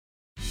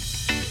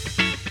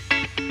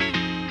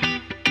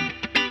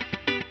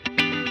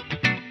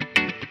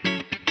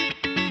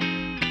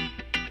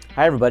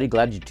Hi everybody,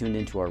 glad you tuned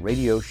into our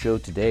radio show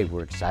today.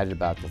 We're excited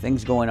about the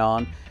things going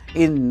on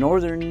in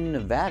northern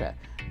Nevada.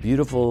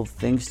 Beautiful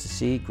things to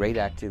see, great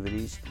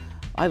activities.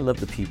 I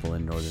love the people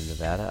in northern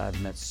Nevada. I've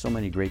met so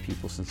many great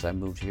people since I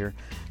moved here,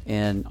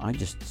 and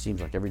seems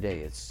like every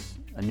day it's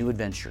a new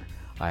adventure.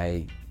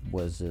 I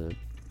was at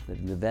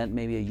an event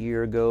maybe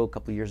a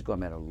couple of years ago. I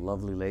met a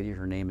lovely lady.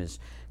 Her name is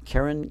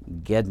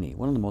Karen Gedney,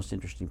 one of the most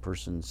interesting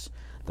persons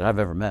that I've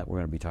ever met. We're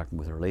going to be talking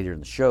with her later in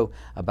the show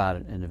about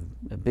it in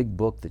a big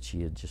book that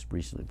she had just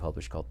recently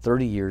published called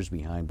 30 Years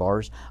Behind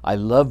Bars. I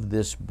love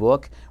this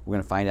book. We're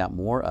going to find out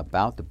more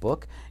about the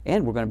book,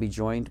 and we're going to be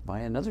joined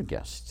by another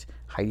guest.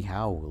 Heidi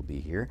Howe will be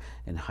here,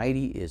 and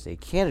Heidi is a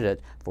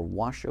candidate for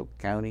Washoe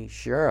County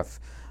Sheriff.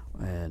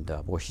 And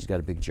boy, she's got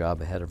a big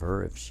job ahead of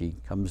her if she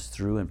comes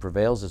through and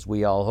prevails, as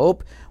we all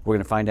hope. We're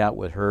going to find out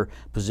what her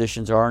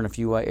positions are in a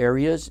few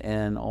areas,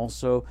 and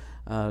also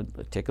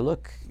take a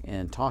look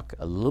and talk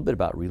a little bit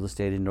about real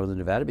estate in northern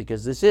Nevada,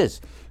 because this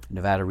is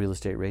Nevada Real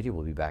Estate Radio.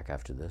 We'll be back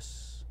after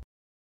this.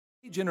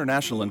 Sage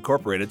International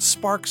Incorporated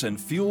sparks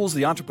and fuels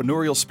the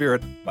entrepreneurial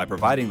spirit by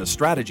providing the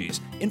strategies,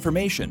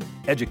 information,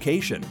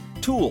 education,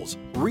 tools,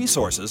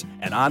 resources,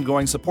 and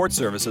ongoing support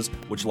services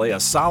which lay a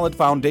solid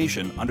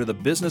foundation under the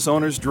business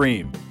owner's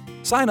dream.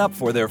 Sign up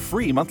for their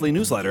free monthly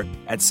newsletter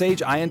at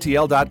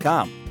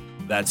sageintl.com.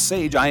 That's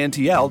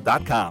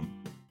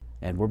sageintl.com.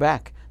 And we're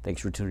back.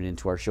 Thanks for tuning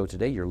into our show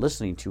today. You're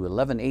listening to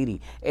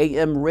 1180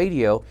 AM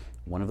Radio,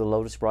 one of the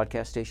Lotus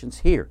broadcast stations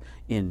here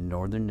in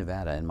northern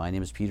Nevada. And my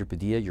name is Peter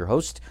Padilla, your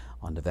host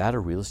on Nevada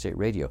Real Estate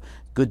Radio.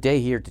 Good day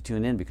here to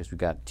tune in, because we've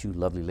got two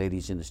lovely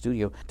ladies in the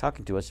studio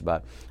talking to us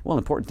about,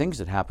 important things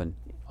that happen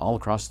all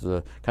across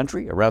the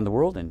country, around the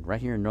world, and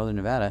right here in northern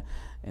Nevada.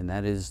 And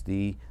that is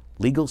the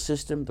legal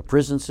system, the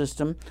prison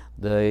system,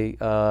 the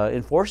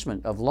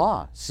enforcement of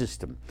law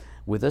system.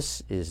 With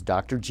us is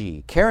Dr.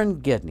 G. Karen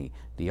Gedney,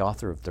 the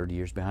author of 30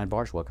 Years Behind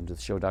Bars. Welcome to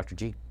the show, Dr.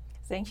 G.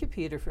 Thank you,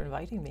 Peter, for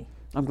inviting me.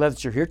 I'm glad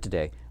that you're here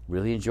today.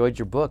 Really enjoyed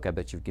your book. I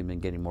bet you've been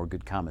getting more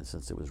good comments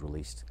since it was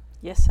released.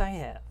 Yes, I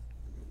have.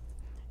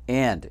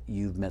 And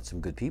you've met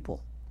some good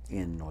people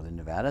in northern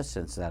Nevada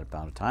since that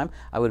amount of time.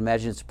 I would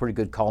imagine it's a pretty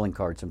good calling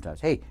card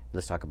sometimes. Hey,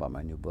 let's talk about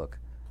my new book.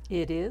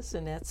 It is,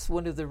 and that's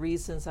one of the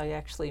reasons I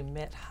actually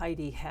met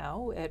Heidi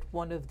Howe at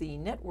one of the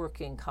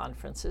networking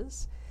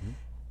conferences. Mm-hmm.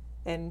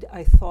 And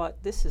I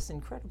thought, this is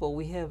incredible.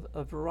 We have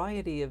a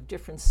variety of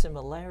different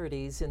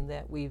similarities in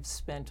that we've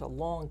spent a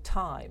long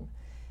time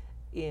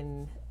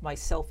in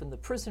myself in the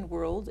prison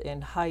world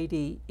and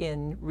Heidi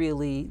in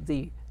really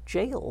the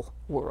jail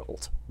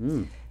world.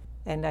 Mm.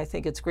 And I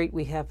think it's great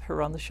we have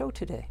her on the show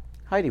today.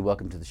 Heidi,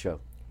 welcome to the show.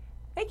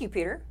 Thank you,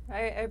 Peter. I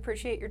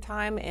appreciate your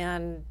time,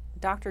 and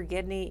Dr.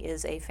 Gedney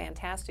is a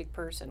fantastic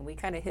person. We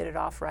kind of hit it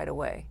off right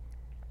away.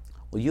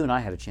 Well, you and I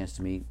had a chance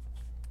to meet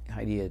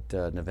Heidi at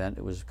an event.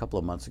 It was a couple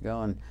of months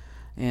ago,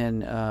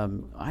 and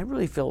I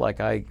really feel like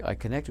I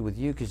connected with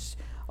you because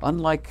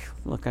unlike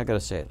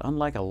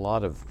a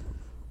lot of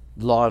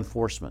law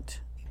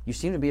enforcement, you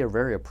seem to be a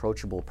very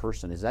approachable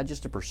person. Is that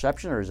just a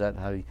perception, or is that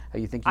how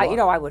you think you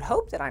are? I would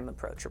hope that I'm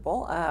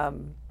approachable.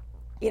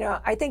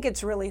 I think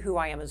it's really who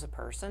I am as a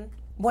person.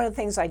 One of the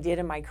things I did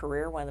in my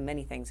career, one of the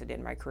many things I did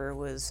in my career,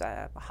 was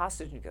a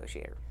hostage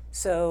negotiator.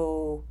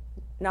 So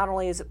not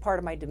only is it part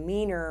of my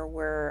demeanor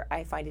where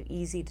I find it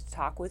easy to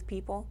talk with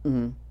people,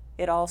 mm-hmm.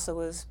 It also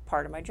is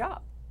part of my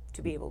job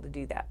to be able to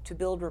do that, to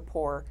build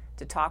rapport,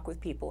 to talk with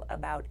people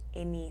about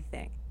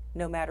anything,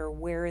 no matter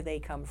where they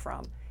come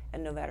from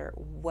and no matter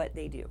what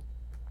they do.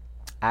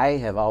 I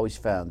have always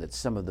found that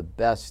some of the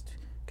best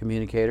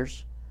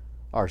communicators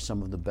are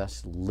some of the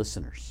best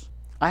listeners.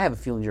 I have a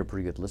feeling you're a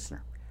pretty good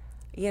listener.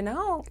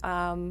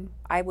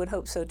 I would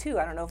hope so too.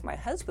 I don't know if my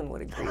husband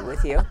would agree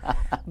with you,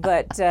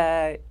 but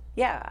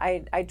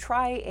I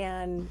try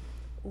and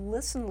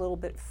listen a little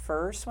bit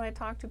first when I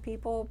talk to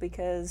people,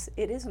 because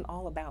it isn't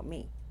all about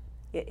me.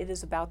 It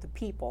is about the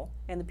people,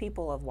 and the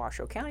people of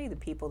Washoe County, the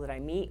people that I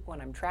meet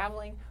when I'm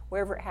traveling,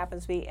 wherever it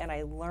happens to be, and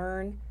I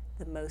learn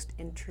the most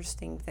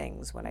interesting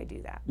things when I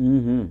do that.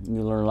 Mm-hmm.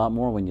 You learn a lot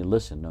more when you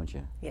listen, don't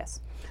you? Yes.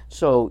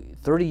 So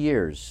 30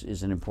 years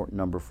is an important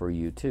number for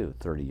you too,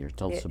 30 years.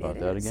 Tell us about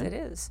that again. It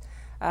is.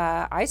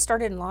 I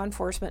started in law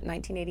enforcement in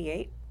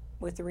 1988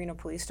 with the Reno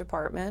Police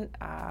Department.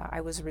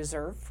 I was a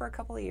reserve for a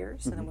couple of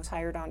years, mm-hmm. and then was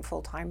hired on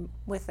full-time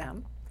with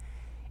them.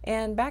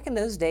 And back in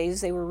those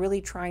days, they were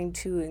really trying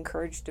to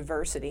encourage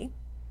diversity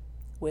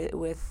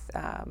with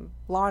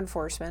law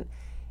enforcement.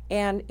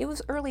 And it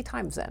was early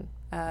times then.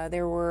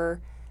 There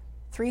were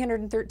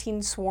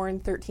 313 sworn,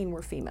 13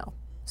 were female.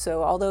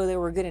 So although there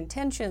were good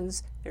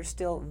intentions, there's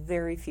still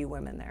very few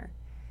women there.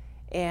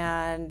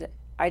 And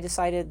I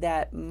decided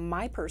that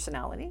my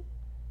personality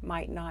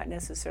might not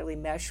necessarily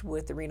mesh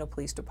with the Reno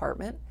Police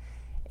Department.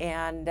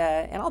 And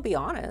I'll be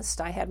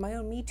honest, I had my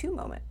own Me Too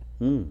moment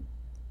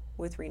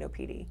with Reno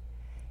PD.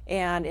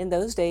 And in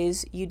those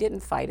days, you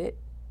didn't fight it,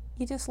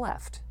 you just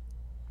left,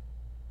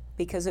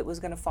 because it was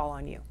going to fall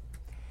on you.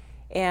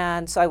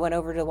 And so I went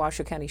over to the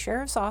Washoe County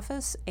Sheriff's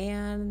Office,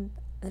 and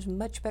it was a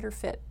much better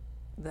fit.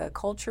 The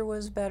culture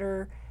was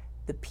better,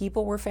 The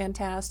people were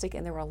fantastic,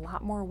 and there were a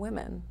lot more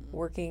women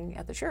working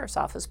at the sheriff's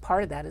office.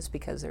 Part of that is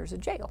because there's a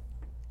jail.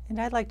 And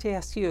I'd like to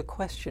ask you a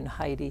question,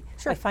 Heidi.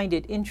 Sure. I find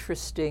it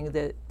interesting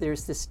that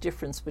there's this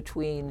difference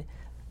between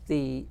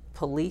the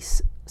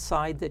police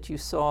side that you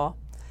saw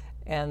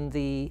and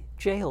the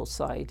jail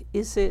side.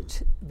 Is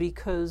it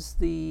because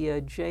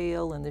the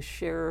jail and the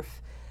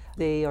sheriff,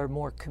 they are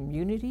more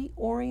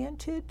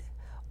community-oriented?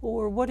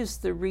 Or what is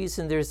the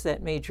reason there's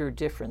that major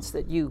difference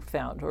that you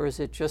found? Or is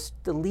it just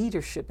the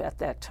leadership at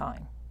that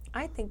time?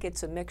 I think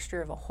it's a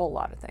mixture of a whole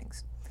lot of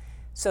things.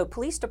 So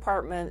police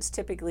departments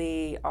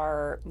typically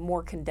are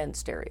more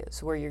condensed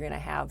areas where you're going to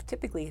have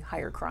typically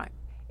higher crime.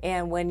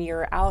 And when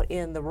you're out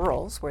in the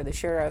rurals where the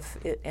sheriff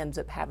ends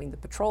up having the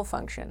patrol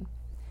function,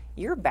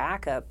 your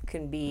backup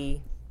can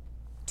be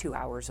 2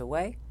 hours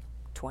away,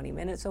 20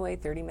 minutes away,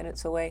 30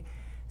 minutes away.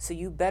 So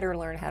you better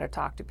learn how to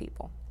talk to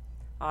people.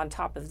 On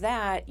top of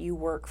that, you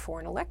work for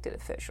an elected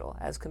official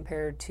as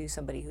compared to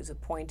somebody who's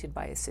appointed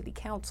by a city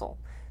council.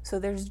 So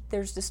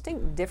there's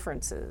distinct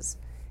differences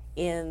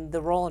in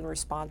the role and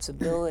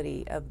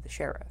responsibility of the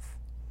sheriff.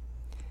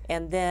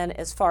 And then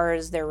as far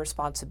as their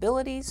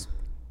responsibilities,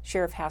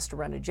 sheriff has to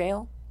run a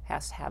jail,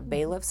 has to have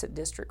bailiffs at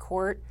district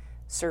court,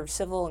 serve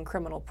civil and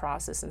criminal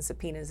process and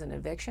subpoenas and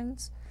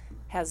evictions,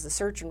 has the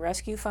search and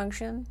rescue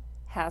function,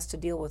 has to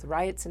deal with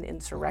riots and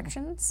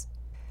insurrections.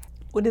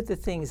 One of the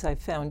things I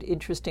found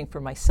interesting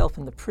for myself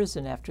in the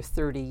prison after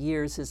 30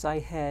 years is I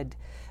had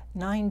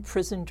 9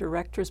 prison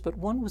directors, but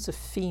one was a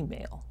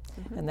female,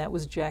 and that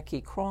was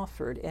Jackie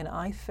Crawford. And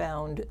I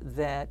found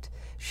that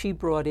she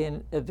brought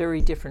in a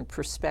very different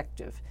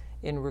perspective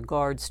in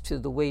regards to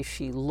the way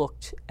she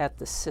looked at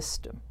the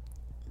system.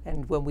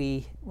 And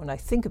when I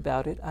think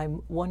about it,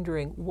 I'm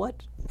wondering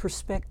what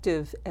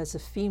perspective as a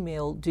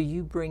female do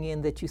you bring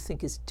in that you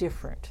think is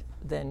different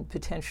than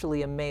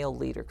potentially a male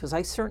leader? Because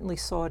I certainly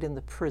saw it in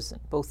the prison,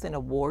 both in a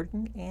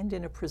warden and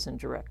in a prison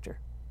director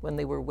when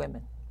they were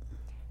women.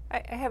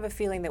 I have a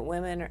feeling that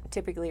women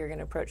typically are going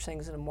to approach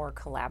things in a more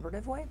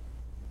collaborative way.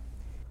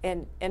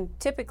 And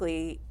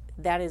typically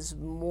that is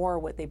more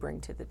what they bring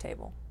to the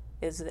table,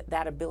 is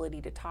that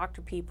ability to talk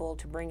to people,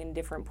 to bring in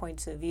different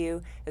points of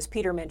view. As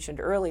Peter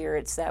mentioned earlier,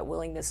 it's that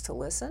willingness to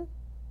listen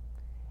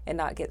and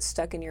not get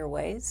stuck in your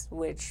ways,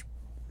 which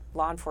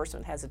law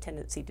enforcement has a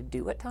tendency to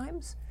do at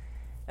times,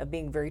 of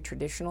being very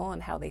traditional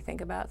in how they think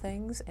about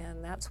things.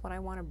 And that's what I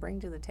want to bring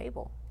to the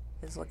table,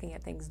 is looking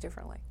at things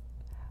differently.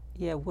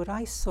 Yeah, what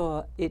I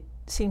saw, it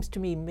seems to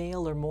me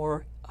male are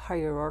more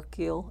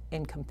hierarchical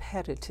and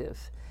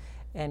competitive,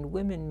 and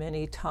women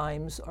many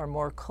times are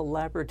more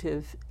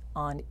collaborative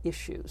on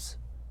issues.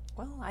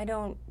 Well,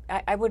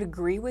 I would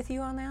agree with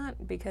you on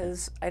that,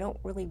 because I don't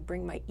really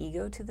bring my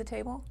ego to the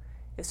table.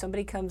 If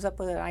somebody comes up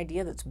with an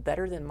idea that's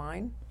better than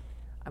mine,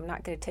 I'm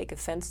not going to take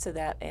offense to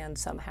that and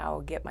somehow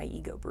get my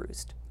ego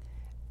bruised.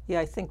 Yeah,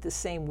 I think the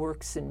same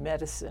works in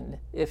medicine,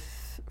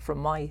 from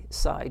my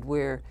side,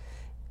 where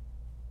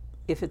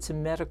if it's a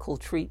medical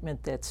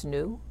treatment that's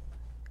new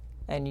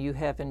and you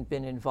haven't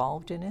been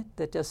involved in it,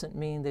 that doesn't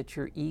mean that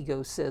your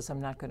ego says,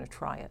 I'm not going to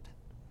try it.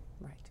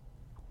 Right.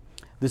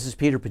 This is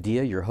Peter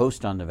Padilla, your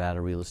host on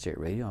Nevada Real Estate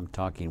Radio. I'm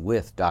talking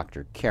with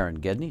Dr. Karen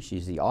Gedney.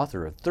 She's the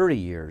author of 30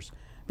 Years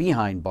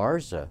Behind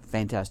Bars, a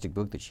fantastic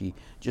book that she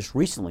just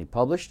recently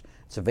published.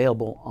 It's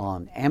available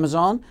on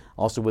Amazon.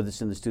 Also with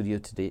us in the studio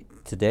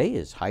today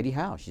is Heidi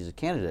Howe. She's a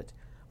candidate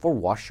for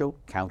Washoe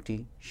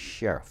County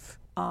Sheriff.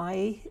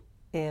 I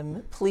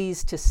am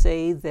pleased to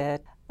say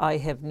that I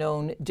have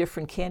known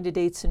different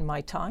candidates in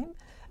my time,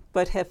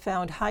 but have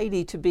found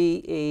Heidi to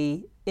be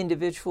an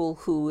individual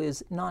who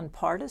is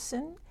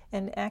nonpartisan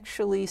and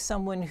actually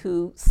someone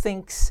who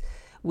thinks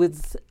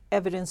with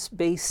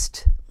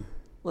evidence-based,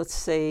 let's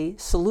say,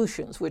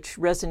 solutions, which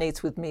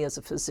resonates with me as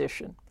a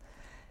physician.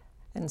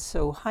 And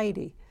so,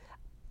 Heidi,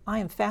 I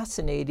am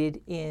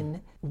fascinated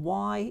in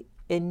why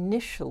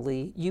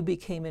initially you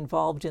became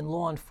involved in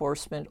law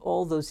enforcement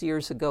all those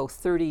years ago,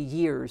 30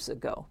 years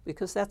ago,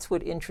 because that's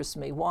what interests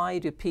me. Why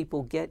do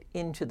people get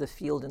into the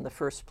field in the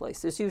first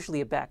place? There's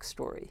usually a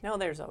backstory. No,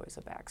 there's always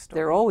a backstory.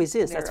 There always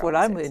is. That's what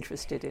I'm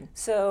interested in.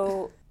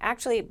 So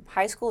actually,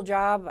 high school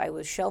job, I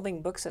was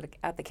shelving books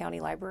at the county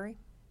library.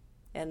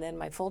 And then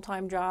my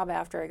full-time job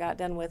after I got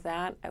done with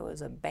that, I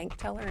was a bank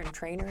teller and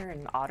trainer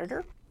and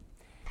auditor.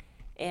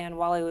 And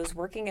while I was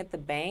working at the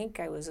bank,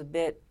 I was a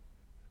bit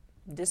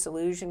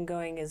disillusioned,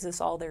 going, is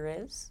this all there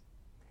is?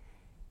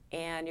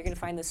 And you're going to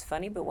find this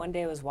funny, but one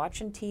day I was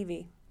watching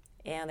TV,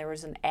 and there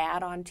was an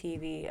ad on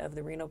TV of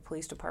the Reno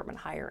Police Department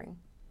hiring.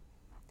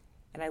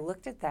 And I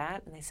looked at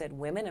that, and they said,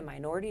 women and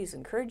minorities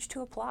encouraged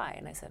to apply.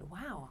 And I said,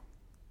 wow,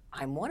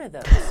 I'm one of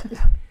those.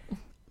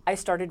 I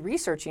started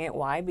researching it.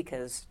 Why?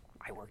 Because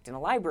I worked in a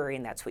library,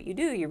 and that's what you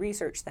do. You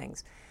research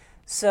things.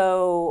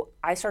 So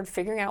I started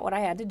figuring out what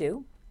I had to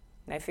do.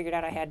 And I figured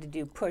out I had to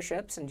do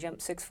push-ups and jump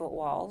 6-foot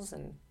walls.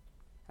 And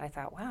I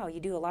thought, wow, you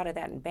do a lot of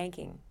that in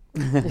banking.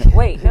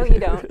 Wait, no, you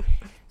don't.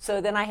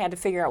 So then I had to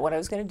figure out what I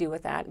was going to do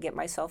with that, get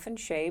myself in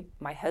shape.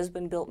 My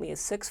husband built me a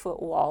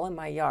 6-foot wall in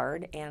my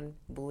yard, and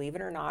believe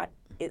it or not,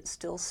 it's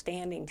still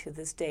standing to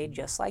this day,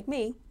 just like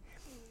me.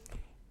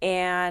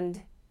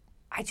 And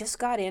I just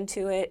got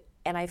into it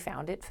and I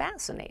found it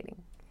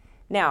fascinating.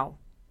 Now,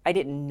 I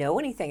didn't know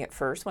anything at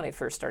first when I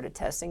first started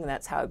testing, and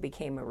that's how I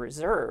became a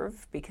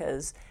reserve,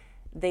 because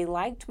they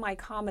liked my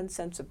common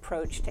sense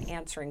approach to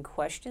answering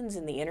questions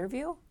in the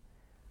interview,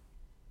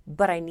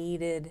 but I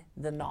needed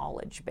the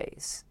knowledge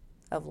base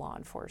of law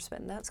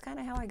enforcement. And that's kind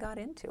of how I got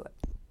into it.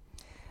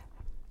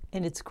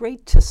 And it's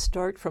great to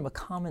start from a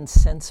common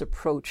sense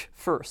approach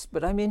first,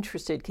 but I'm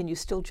interested, can you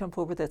still jump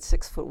over that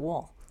 6-foot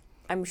wall?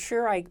 I'm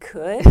sure I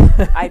could.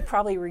 I'd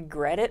probably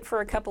regret it for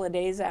a couple of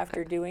days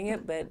after doing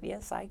it, but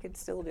yes, I could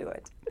still do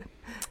it.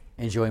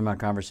 Enjoying my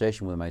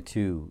conversation with my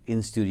two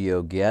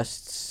in-studio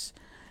guests.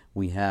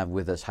 We have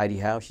with us Heidi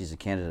Howe. She's a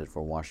candidate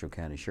for Washoe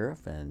County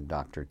Sheriff, and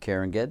Dr.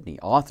 Karen Gedney,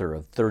 author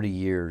of 30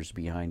 Years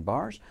Behind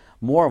Bars.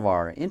 More of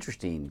our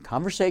interesting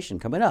conversation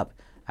coming up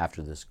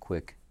after this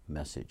quick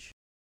message.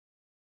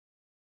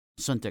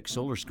 Suntech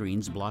solar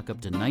screens block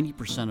up to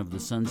 90% of the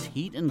sun's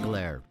heat and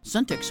glare.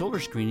 Suntech solar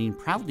screening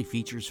proudly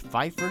features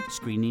Pfeiffer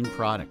screening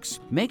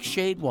products. Make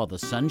shade while the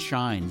sun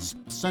shines.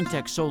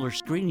 Suntech solar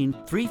screening,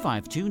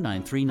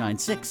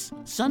 352-9396.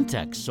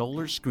 Suntech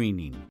solar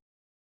screening.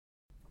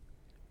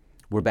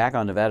 We're back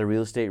on Nevada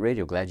Real Estate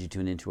Radio. Glad you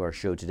tuned into our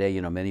show today.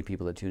 You know, many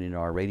people that tune into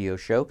our radio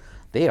show,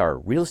 they are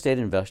real estate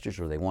investors,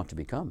 or they want to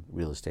become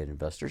real estate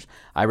investors.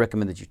 I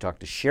recommend that you talk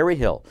to Sherry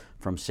Hill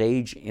from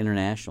Sage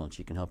International, and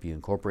she can help you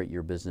incorporate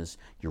your business,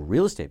 your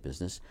real estate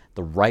business,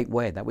 the right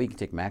way. That way you can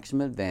take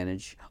maximum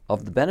advantage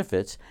of the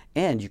benefits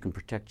and you can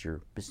protect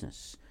your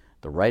business.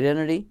 The right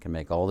entity can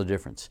make all the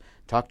difference.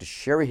 Talk to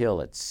Sherry Hill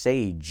at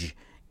Sage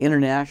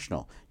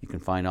International. You can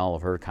find all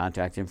of her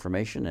contact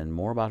information and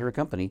more about her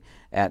company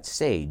at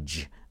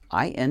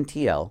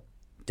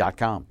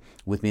sageintl.com.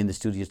 With me in the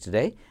studios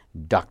today,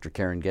 Dr.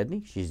 Karen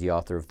Gedney. She's the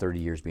author of 30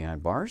 Years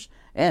Behind Bars,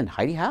 and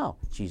Heidi Howe.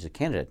 She's a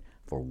candidate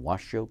for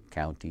Washoe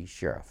County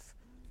Sheriff.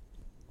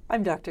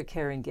 I'm Dr.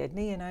 Karen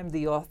Gedney, and I'm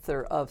the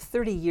author of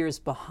 30 Years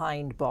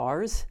Behind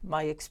Bars,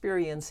 my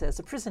experience as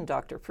a prison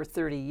doctor for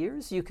 30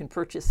 years. You can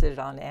purchase it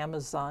on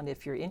Amazon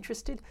if you're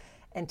interested.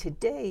 And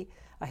today,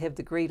 I have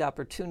the great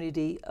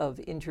opportunity of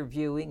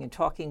interviewing and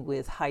talking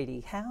with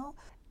Heidi Howe.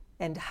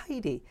 And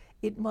Heidi,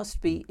 it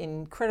must be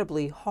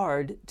incredibly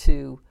hard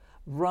to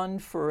run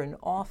for an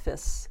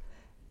office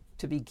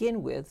to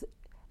begin with.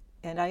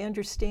 And I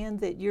understand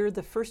that you're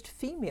the first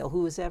female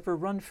who has ever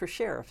run for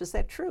sheriff. Is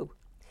that true?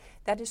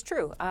 That is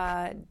true.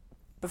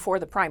 Before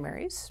the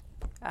primaries,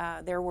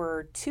 there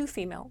were 2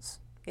 females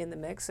in the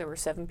mix. There were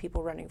 7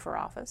 people running for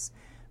office.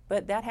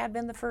 But that had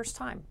been the first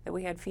time that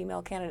we had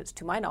female candidates,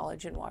 to my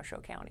knowledge, in Washoe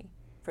County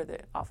for the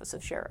office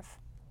of sheriff.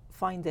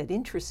 Find that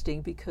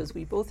interesting because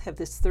we both have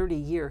this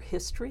 30-year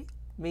history,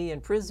 me in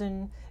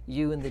prison,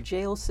 you in the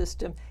jail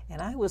system,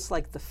 and I was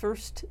like the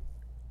first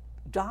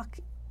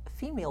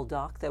female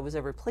doc that was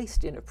ever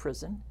placed in a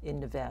prison in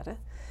Nevada.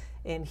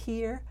 And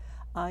here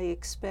I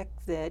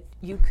expect that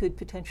you could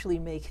potentially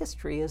make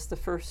history as the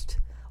first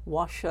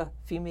Washoe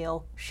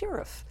female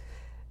sheriff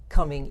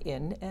coming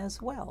in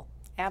as well.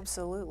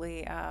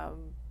 Absolutely.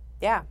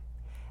 Yeah.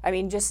 I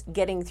mean, just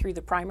getting through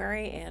the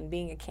primary and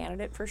being a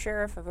candidate for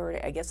sheriff,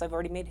 I guess I've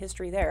already made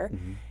history there.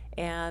 Mm-hmm.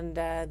 And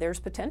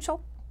there's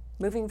potential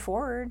moving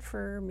forward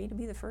for me to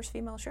be the first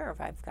female sheriff.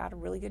 I've got a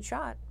really good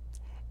shot.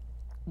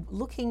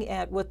 Looking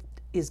at what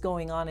is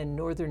going on in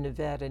northern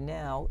Nevada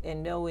now,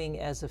 and knowing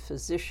as a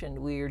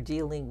physician we are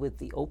dealing with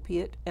the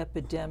opiate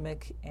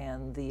epidemic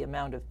and the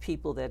amount of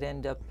people that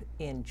end up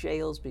in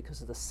jails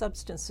because of the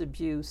substance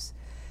abuse,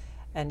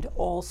 and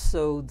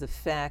also the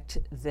fact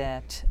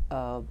that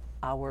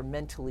our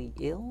mentally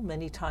ill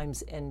many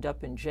times end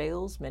up in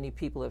jails. Many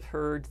people have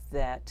heard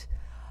that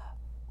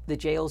the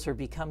jails are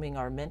becoming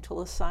our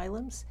mental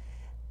asylums.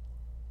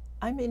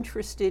 I'm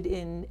interested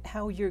in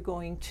how you're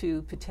going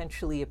to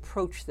potentially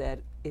approach that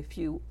if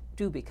you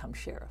do become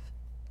sheriff.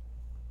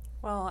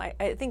 Well,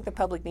 I think the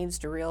public needs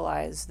to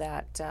realize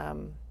that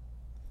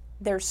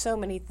there's so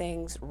many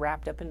things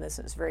wrapped up in this,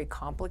 and it's very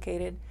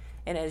complicated.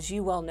 And as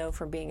you well know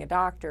from being a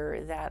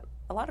doctor, that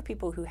a lot of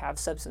people who have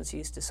substance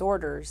use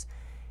disorders,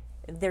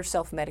 they're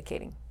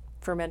self-medicating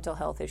for mental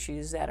health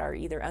issues that are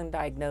either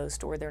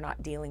undiagnosed or they're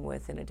not dealing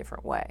with in a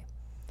different way.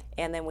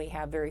 And then we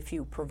have very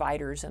few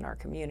providers in our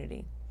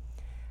community.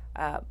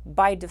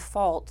 By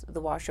default,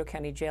 the Washoe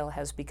County Jail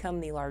has become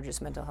the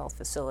largest mental health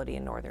facility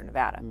in northern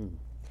Nevada.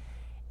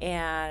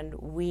 And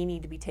we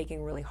need to be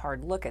taking a really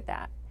hard look at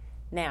that.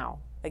 Now,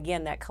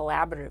 again, that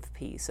collaborative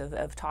piece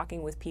of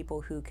talking with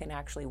people who can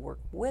actually work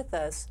with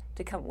us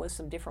to come up with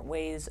some different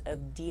ways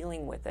of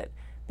dealing with it.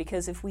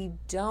 Because if we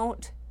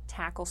don't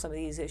tackle some of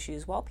these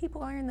issues while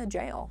people are in the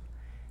jail,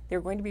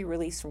 they're going to be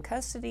released from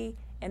custody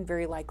and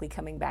very likely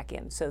coming back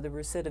in. So the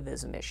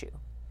recidivism issue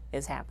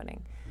is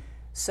happening.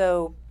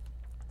 So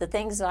the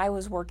things that I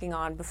was working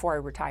on before I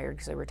retired,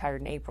 because I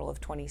retired in April of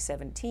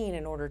 2017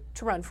 in order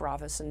to run for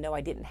office, and no, I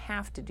didn't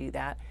have to do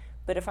that.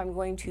 But if I'm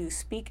going to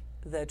speak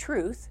the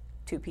truth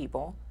to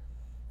people,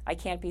 I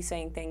can't be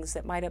saying things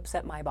that might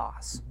upset my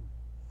boss.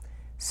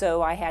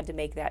 So I had to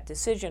make that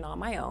decision on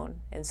my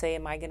own and say,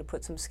 am I going to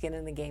put some skin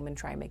in the game and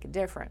try and make a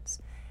difference?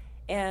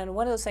 And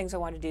one of those things I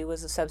wanted to do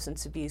was a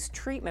substance abuse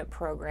treatment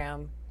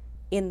program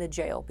in the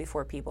jail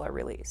before people are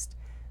released.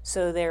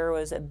 So there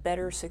was a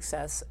better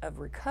success of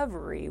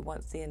recovery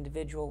once the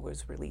individual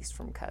was released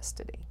from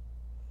custody.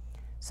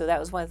 So that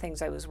was one of the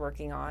things I was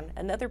working on.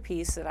 Another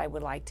piece that I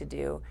would like to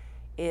do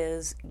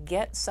is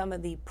get some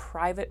of the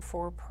private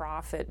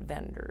for-profit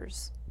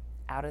vendors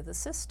out of the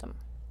system.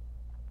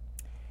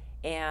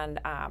 And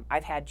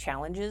I've had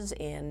challenges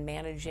in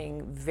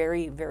managing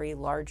very, very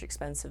large,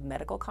 expensive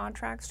medical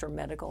contracts for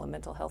medical and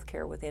mental health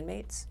care with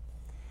inmates.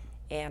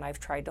 And I've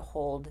tried to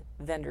hold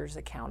vendors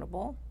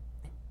accountable.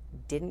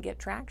 Didn't get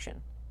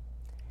traction.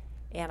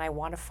 And I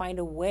want to find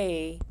a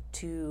way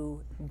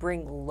to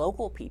bring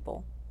local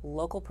people,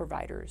 local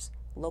providers,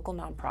 local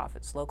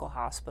nonprofits, local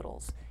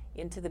hospitals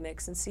into the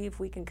mix and see if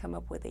we can come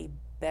up with a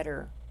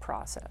better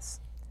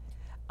process.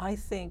 I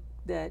think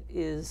that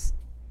is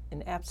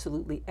an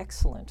absolutely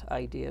excellent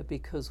idea,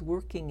 because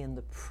working in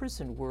the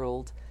prison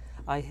world,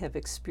 I have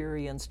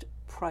experienced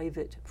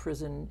private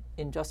prison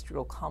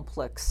industrial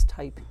complex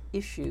type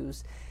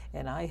issues,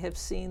 and I have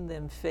seen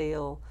them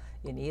fail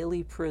in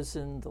Ely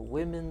Prison, the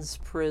women's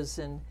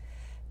prison,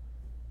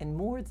 and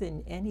more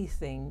than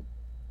anything,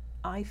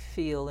 I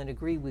feel and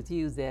agree with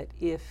you that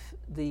if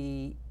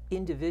the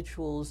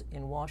individuals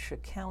in Washoe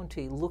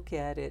County look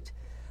at it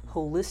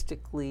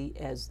holistically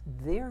as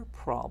their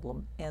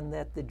problem and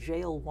that the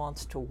jail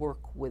wants to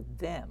work with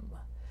them,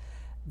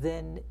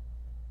 then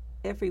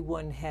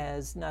everyone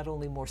has not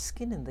only more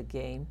skin in the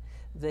game,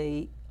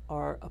 they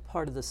are a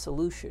part of the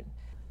solution.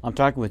 I'm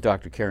talking with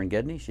Dr. Karen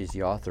Gedney. She's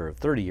the author of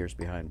 30 Years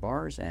Behind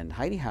Bars, and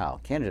Heidi Howe,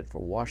 candidate for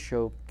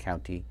Washoe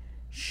County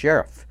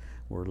Sheriff.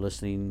 We're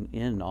listening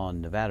in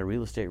on Nevada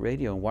Real Estate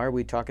Radio, and why are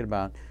we talking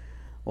about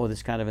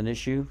this kind of an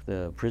issue,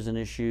 the prison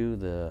issue,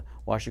 the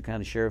Washoe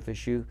County Sheriff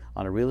issue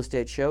on a real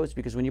estate show? It's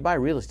because when you buy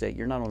real estate,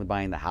 you're not only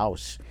buying the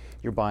house,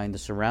 you're buying the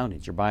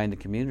surroundings, you're buying the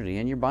community,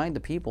 and you're buying the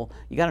people.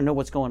 You got to know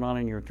what's going on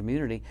in your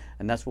community,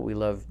 and that's what we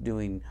love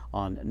doing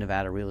on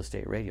Nevada Real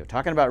Estate Radio.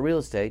 Talking about real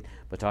estate,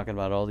 but talking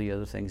about all the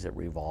other things that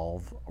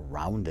revolve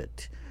around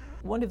it.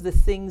 One of the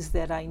things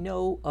that I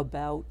know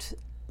about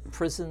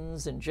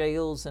prisons and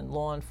jails and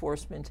law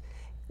enforcement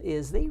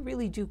is they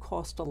really do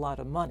cost a lot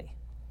of money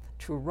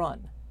to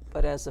run.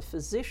 But as a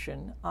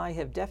physician, I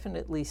have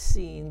definitely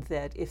seen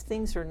that if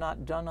things are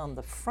not done on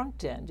the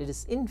front end, it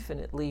is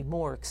infinitely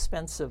more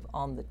expensive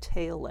on the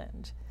tail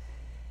end.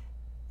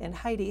 And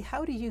Heidi,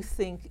 how do you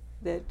think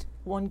that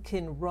one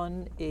can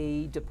run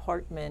a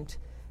department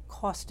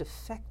cost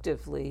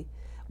effectively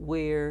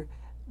where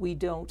we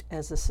don't,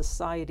 as a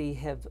society,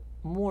 have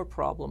more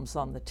problems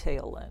on the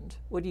tail end?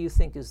 What do you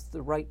think is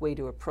the right way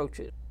to approach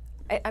it?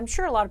 I'm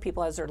sure a lot of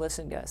people, as they're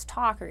listening to us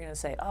talk, are going to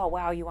say, oh,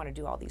 wow, you want to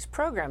do all these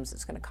programs.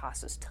 It's going to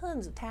cost us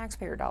tons of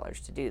taxpayer dollars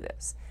to do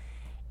this.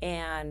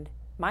 And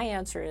my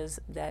answer is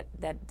that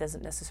that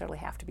doesn't necessarily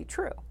have to be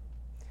true.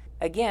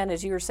 Again,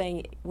 as you were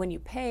saying, when you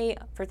pay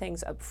for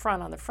things up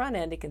front on the front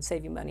end, it can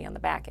save you money on the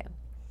back end.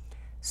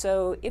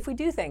 So if we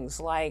do things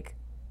like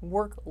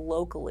work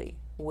locally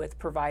with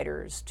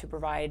providers to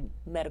provide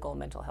medical and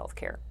mental health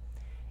care,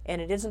 and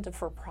it isn't a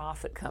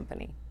for-profit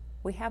company,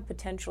 we have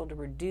potential to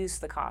reduce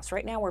the cost.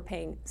 Right now we're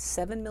paying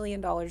 $7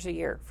 million a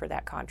year for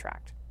that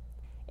contract.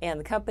 And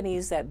the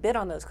companies that bid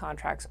on those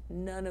contracts,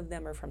 none of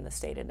them are from the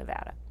state of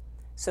Nevada.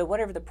 So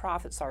whatever the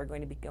profits are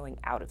going to be going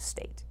out of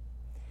state.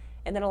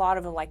 And then a lot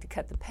of them like to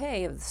cut the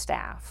pay of the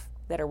staff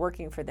that are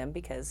working for them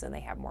because then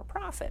they have more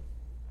profit.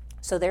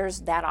 So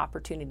there's that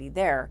opportunity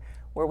there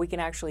where we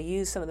can actually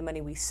use some of the money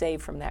we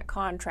save from that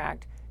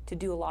contract to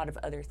do a lot of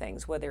other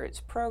things, whether it's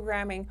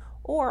programming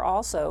or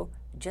also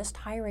just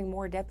hiring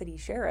more deputy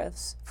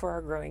sheriffs for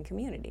our growing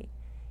community.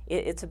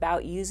 It's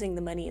about using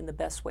the money in the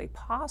best way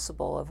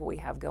possible of what we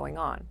have going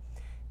on.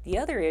 The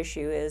other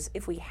issue is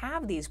if we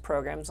have these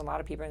programs, a lot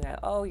of people are going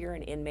to go, oh, you're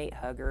an inmate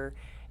hugger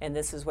and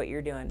this is what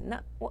you're doing. No,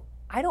 well,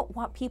 I don't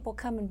want people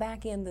coming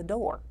back in the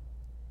door.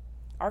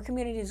 Our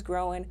community is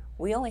growing.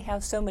 We only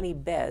have so many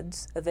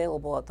beds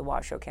available at the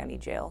Washoe County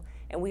Jail,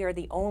 and we are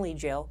the only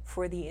jail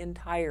for the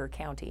entire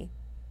county.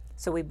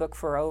 So we book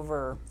for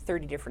over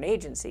 30 different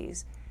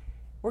agencies.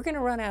 We're going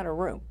to run out of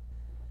room.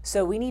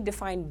 So we need to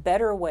find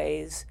better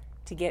ways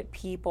to get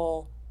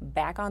people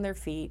back on their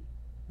feet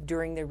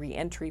during the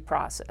reentry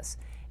process.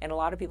 And a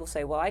lot of people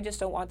say, well, I just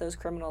don't want those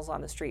criminals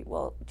on the street.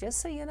 Well,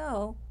 just so you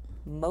know,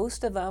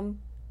 most of them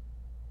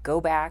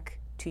go back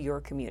to your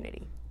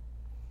community.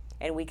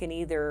 And we can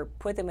either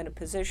put them in a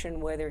position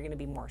where they're going to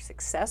be more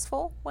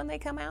successful when they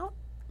come out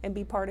and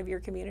be part of your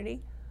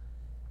community,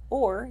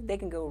 or they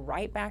can go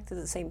right back to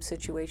the same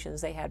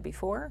situations they had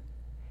before,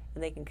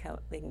 and they can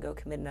go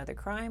commit another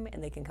crime,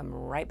 and they can come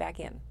right back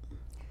in.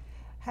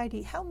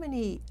 Heidi, how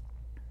many,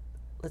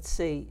 let's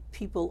say,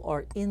 people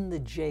are in the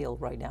jail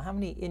right now? How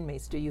many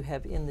inmates do you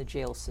have in the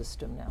jail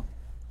system now?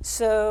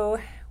 So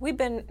we've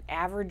been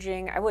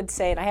averaging, I would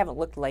say, and I haven't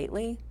looked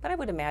lately, but I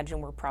would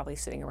imagine we're probably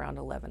sitting around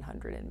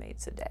 1,100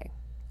 inmates a day.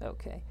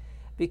 Okay,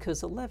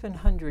 because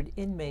 1,100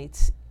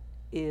 inmates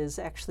is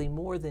actually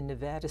more than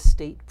Nevada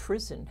State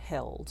Prison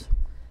held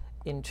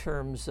in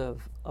terms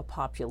of a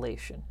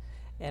population.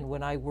 And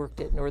when I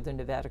worked at Northern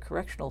Nevada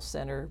Correctional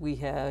Center, we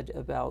had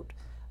about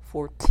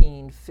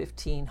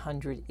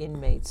 1,500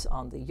 inmates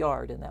on the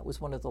yard, and that was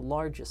one of the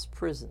largest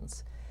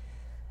prisons.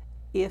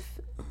 If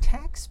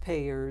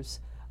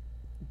taxpayers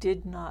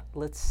did not,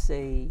 let's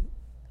say,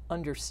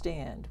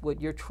 understand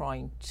what you're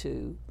trying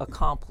to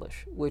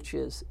accomplish, which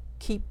is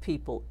keep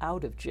people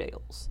out of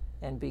jails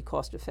and be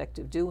cost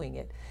effective doing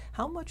it,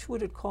 how much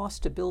would it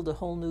cost to build a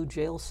whole new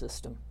jail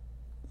system?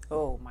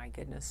 Oh my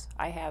goodness.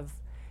 I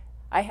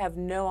have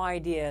no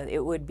idea.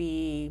 It would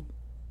be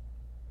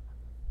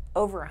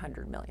over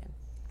 $100 million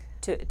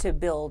to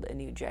build a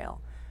new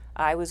jail.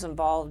 I was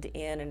involved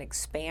in an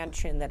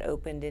expansion that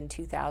opened in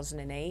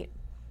 2008,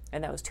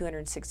 and that was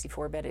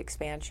 264 bed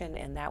expansion,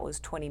 and that was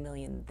 $20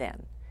 million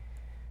then.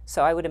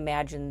 So I would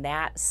imagine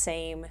that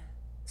same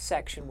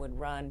section would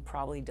run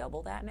probably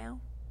double that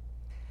now.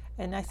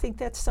 And I think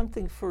that's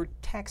something for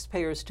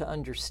taxpayers to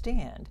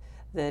understand,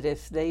 that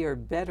if they are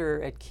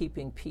better at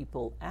keeping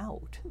people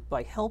out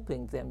by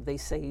helping them, they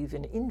save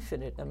an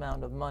infinite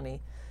amount of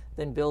money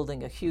than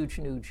building a huge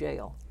new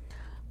jail.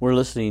 We're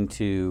listening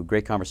to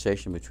great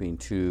conversation between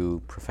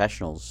two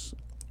professionals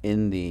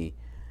in the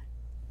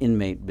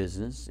inmate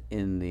business,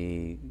 in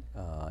the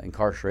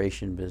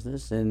incarceration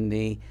business, in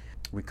the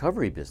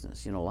recovery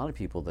business. You know, a lot of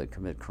people that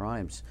commit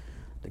crimes,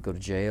 they go to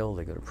jail,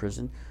 they go to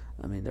prison.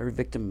 I mean, they're a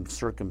victim of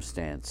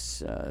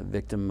circumstance,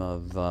 victim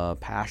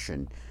of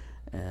passion.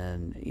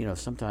 And, you know,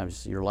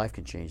 sometimes your life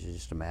can change in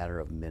just a matter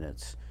of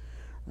minutes.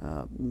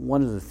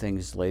 One of the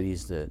things,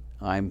 ladies, that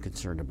I'm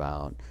concerned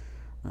about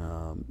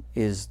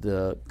is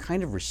the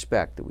kind of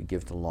respect that we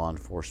give to law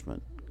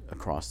enforcement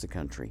across the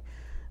country.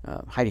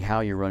 Heidi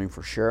Howe, you're running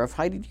for sheriff.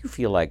 Heidi, do you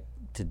feel like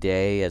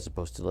today, as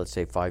opposed to, let's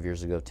say, 5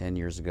 years ago, 10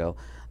 years ago,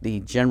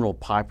 the general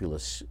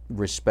populace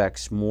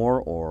respects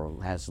more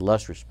or has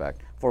less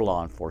respect for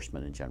law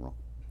enforcement in general?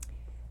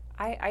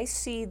 I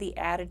see the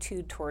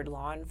attitude toward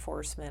law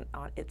enforcement,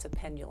 it's a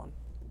pendulum.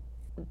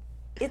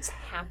 It's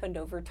happened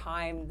over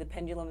time. The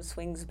pendulum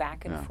swings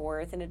back and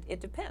forth, and it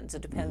depends.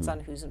 It depends on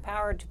who's in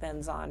power. It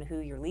depends on who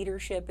your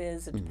leadership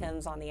is. It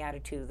depends on the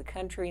attitude of the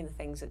country and the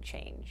things that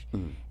change.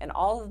 And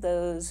all of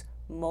those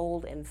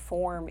mold and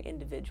form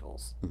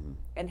individuals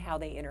and how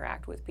they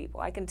interact with people.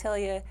 I can tell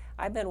you,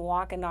 I've been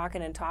walking,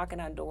 knocking, and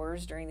talking on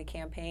doors during the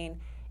campaign,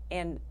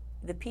 and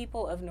the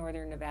people of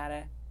Northern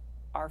Nevada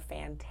are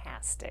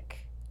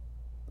fantastic.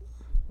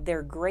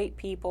 They're great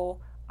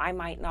people. I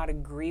might not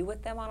agree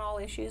with them on all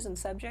issues and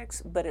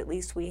subjects, but at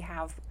least we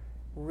have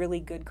really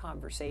good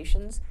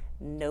conversations.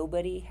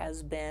 Nobody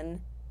has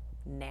been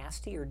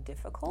nasty or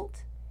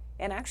difficult.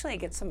 And actually, I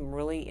get some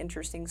really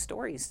interesting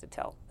stories to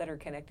tell that are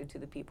connected to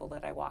the people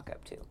that I walk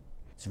up to.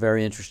 It's a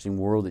very interesting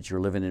world that you're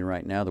living in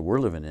right now, that we're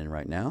living in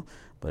right now,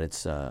 but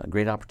it's a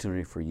great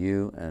opportunity for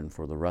you and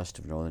for the rest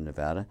of Northern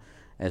Nevada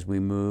as we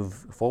move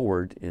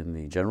forward in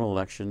the general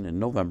election in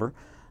November,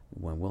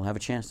 when we'll have a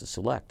chance to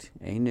select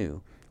a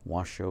new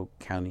Washoe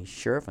County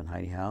Sheriff. And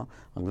Heidi Howe,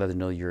 I'm glad to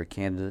know you're a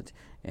candidate,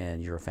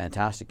 and you're a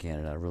fantastic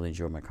candidate. I really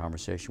enjoyed my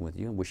conversation with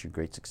you and wish you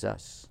great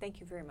success. Thank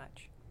you very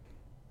much.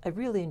 I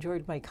really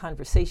enjoyed my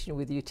conversation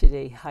with you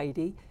today,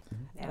 Heidi,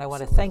 and I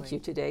want to thank you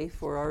today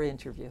for our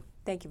interview.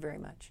 Thank you very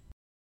much.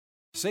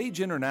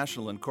 Sage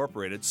International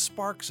Incorporated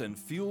sparks and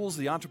fuels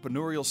the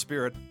entrepreneurial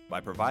spirit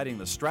by providing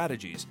the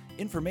strategies,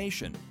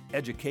 information,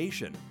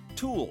 education,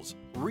 tools,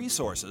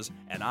 resources,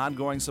 and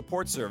ongoing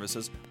support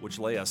services which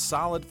lay a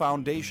solid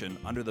foundation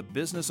under the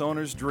business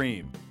owner's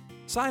dream.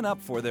 Sign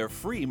up for their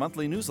free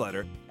monthly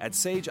newsletter at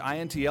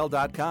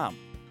sageintl.com.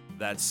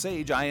 That's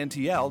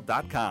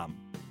sageintl.com.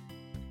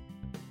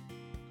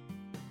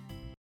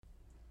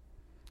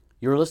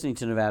 You're listening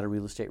to Nevada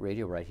Real Estate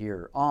Radio right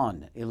here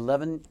on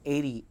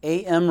 1180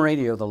 AM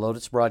radio, the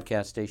Lotus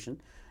broadcast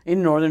station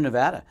in Northern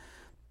Nevada.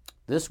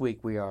 This week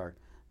we are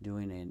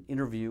doing an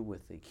interview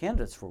with the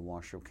candidates for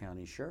Washoe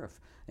County Sheriff.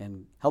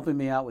 And helping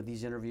me out with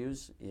these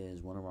interviews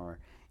is one of our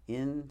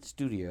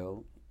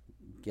in-studio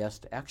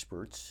guest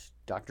experts,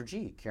 Dr.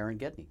 G, Karen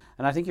Gedney.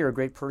 And I think you're a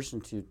great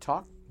person to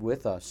talk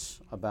with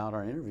us about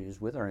our interviews,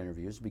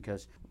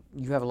 because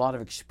you have a lot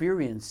of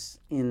experience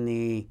in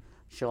the,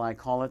 shall I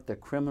call it, the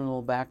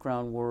criminal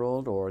background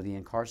world or the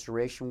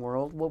incarceration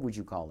world? What would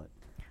you call it?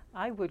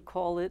 I would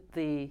call it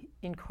the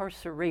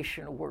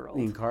incarceration world.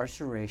 The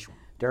incarceration.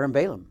 Darren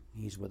Balaam,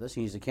 he's with us.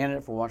 He's a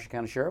candidate for Washoe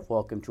County Sheriff.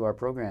 Welcome to our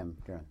program,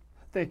 Darren.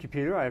 Thank you,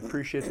 Peter. I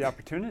appreciate the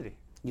opportunity.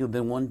 You've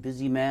been one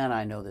busy man,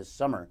 I know, this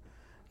summer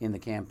in the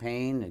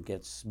campaign. It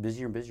gets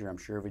busier and busier, I'm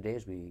sure, every day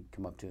as we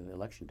come up to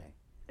Election Day.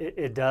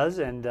 It does,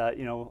 and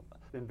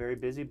been very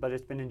busy, but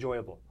it's been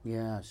enjoyable.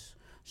 Yes.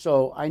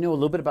 So I know a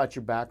little bit about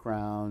your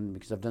background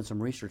because I've done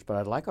some research, but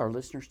I'd like our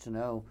listeners to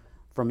know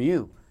from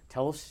you.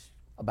 Tell us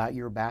about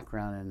your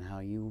background and how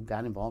you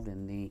got involved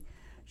in the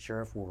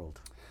sheriff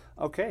world.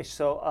 Okay,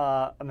 so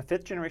I'm a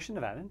fifth-generation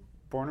Nevadan,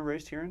 born and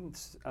raised here in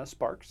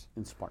Sparks.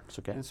 In Sparks,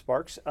 okay. In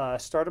Sparks.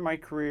 Started my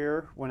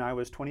career when I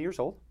was 20 years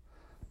old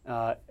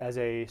as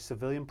a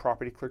civilian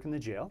property clerk in the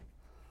jail.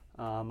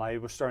 I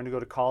was starting to go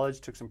to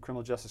college, took some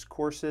criminal justice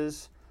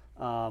courses.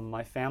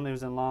 My family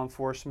was in law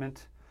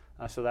enforcement.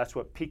 So that's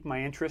what piqued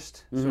my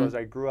interest. So as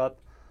I grew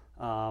up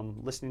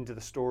listening to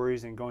the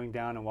stories and going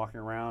down and walking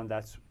around,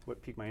 that's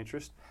what piqued my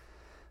interest.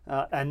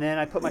 And then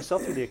I put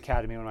myself through the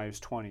academy when I was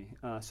 20,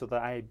 so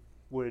that I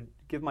would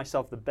give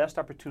myself the best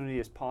opportunity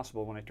as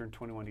possible when I turned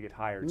 21 to get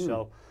hired.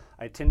 So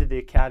I attended the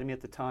academy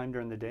at the time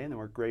during the day and then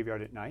worked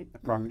graveyard at night, the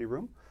property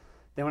room.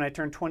 Then when I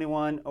turned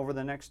 21, over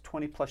the next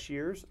 20 plus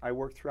years, I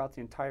worked throughout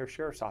the entire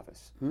sheriff's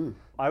office.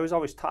 I was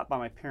always taught by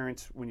my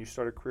parents, when you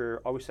start a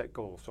career, always set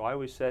goals. So I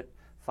always set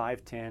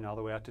 5, 10, all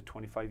the way out to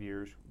 25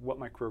 years, what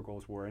my career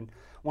goals were. And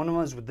one of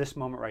them was with this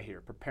moment right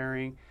here,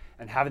 preparing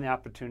and having the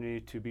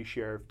opportunity to be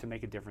sheriff, to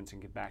make a difference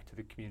and give back to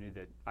the community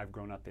that I've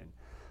grown up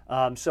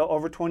in. So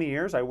over 20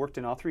 years, I worked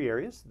in all 3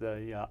 areas,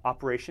 the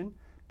operation,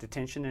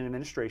 detention, and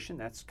administration.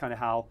 That's kind of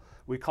how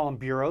we call them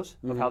bureaus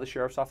of how the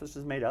sheriff's office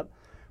is made up.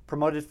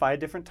 Promoted 5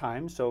 different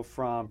times, so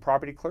from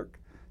property clerk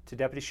to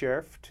deputy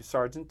sheriff to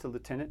sergeant to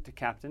lieutenant to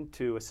captain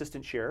to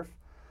assistant sheriff.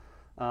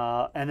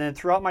 And then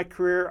throughout my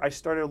career, I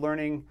started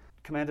learning,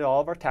 commanded all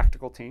of our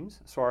tactical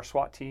teams. So our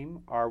SWAT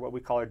team, our what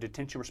we call our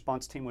detention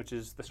response team, which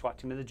is the SWAT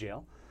team of the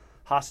jail.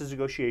 Hostage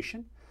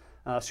negotiation.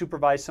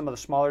 Supervised some of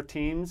the smaller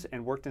teams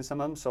and worked in some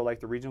of them, so like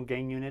the regional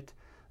gang unit,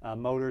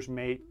 Motors,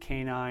 MATE,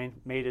 K9,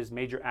 MATE is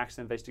Major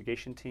Accident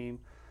Investigation Team,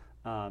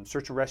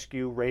 Search and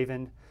Rescue,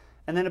 Raven.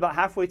 And then about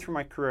halfway through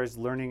my career, I was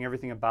learning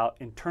everything about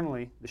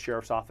internally the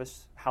sheriff's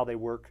office, how they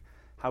work,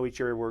 how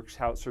each area works,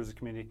 how it serves the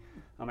community.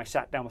 I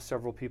sat down with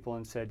several people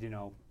and said,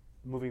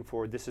 moving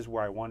forward, this is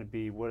where I want to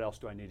be. What else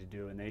do I need to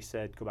do? And they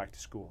said, go back to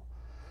school.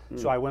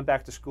 So I went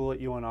back to school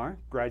at UNR,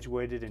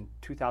 graduated in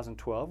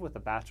 2012 with a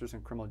bachelor's in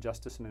criminal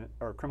justice.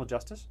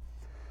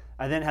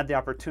 I then had the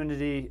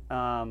opportunity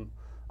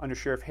under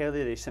Sheriff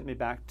Haley. They sent me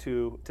back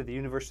to the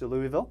University of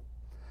Louisville,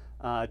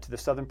 to the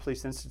Southern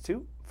Police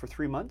Institute for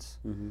 3 months.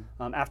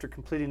 After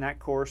completing that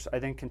course, I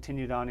then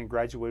continued on and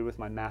graduated with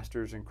my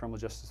master's in criminal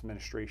justice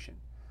administration.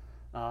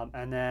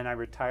 And then I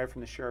retired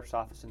from the sheriff's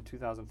office in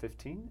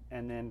 2015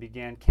 and then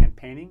began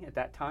campaigning at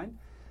that time,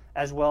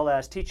 as well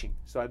as teaching.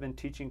 So I've been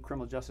teaching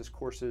criminal justice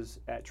courses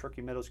at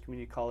Truckee Meadows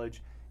Community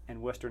College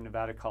and Western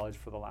Nevada College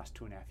for the last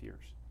 2.5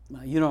 years.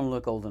 You don't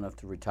look old enough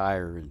to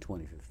retire in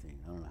 2015.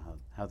 I don't know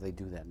how they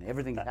do that. And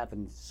everything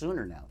happens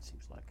sooner now, it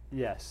seems like.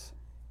 Yes.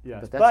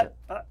 Yes, But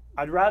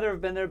I'd rather have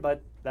been there,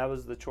 but that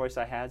was the choice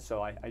I had,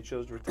 so I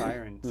chose to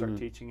retire and start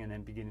teaching and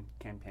then begin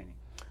campaigning.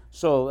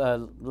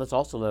 So let's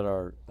also let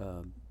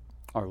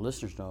our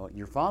listeners know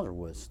your father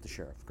was the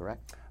sheriff,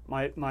 correct?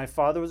 My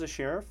father was a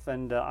sheriff,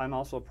 and I'm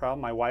also proud.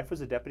 My wife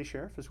was a deputy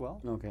sheriff as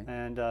well. Okay.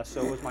 And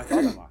so was my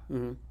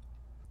father-in-law.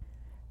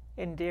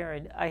 And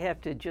Darren, I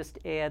have to just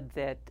add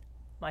that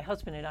my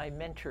husband and I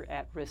mentor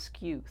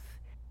at-risk youth.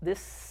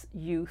 This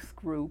youth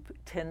group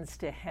tends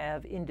to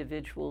have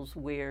individuals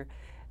where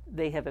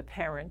they have a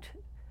parent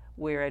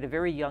where at a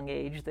very young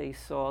age they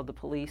saw the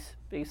police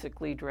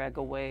basically drag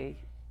away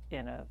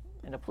in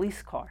a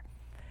police car.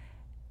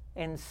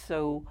 And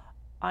so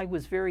I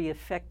was very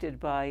affected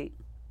by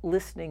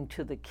listening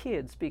to the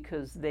kids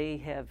because they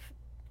have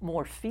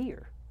more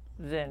fear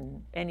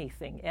than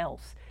anything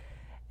else.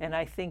 And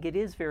I think it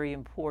is very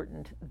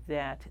important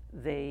that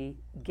they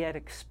get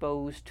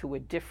exposed to a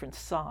different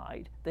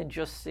side than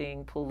just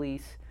seeing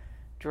police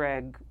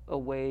drag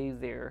away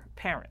their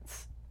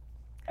parents.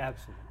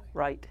 Absolutely.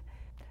 Right.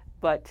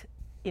 But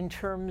in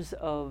terms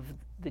of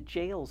the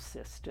jail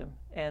system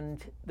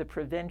and the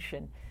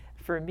prevention,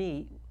 for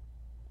me,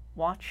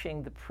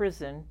 watching the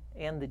prison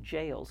and the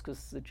jails,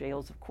 because the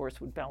jails, of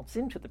course, would bounce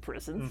into the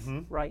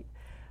prisons, right?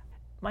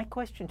 My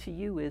question to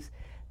you is,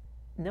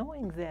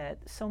 knowing that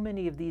so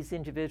many of these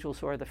individuals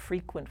who are the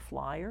frequent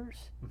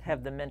flyers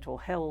have the mental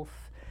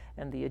health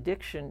and the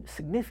addiction,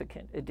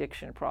 significant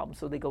addiction problems,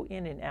 so they go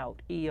in and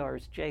out,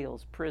 ERs,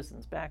 jails,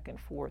 prisons, back and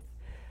forth.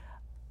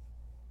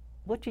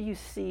 What do you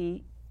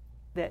see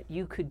that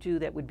you could do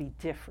that would be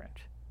different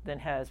than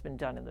has been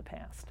done in the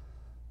past?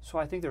 So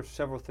I think there's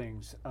several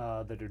things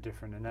that are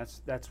different, and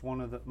that's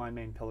one of my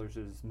main pillars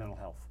is mental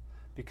health,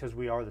 because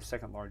we are the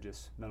second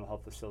largest mental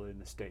health facility in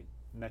the state,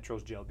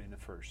 Metro's jail being the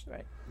first.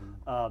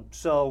 Right.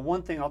 So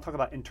one thing I'll talk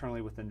about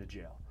internally within the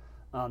jail.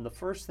 The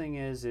first thing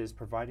is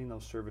providing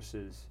those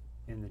services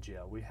in the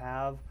jail. We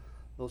have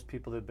those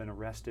people that have been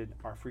arrested,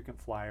 our frequent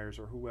flyers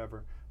or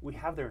whoever, we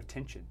have their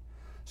attention.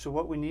 So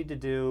what we need to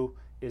do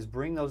is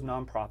bring those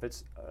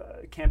nonprofits,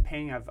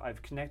 campaigning.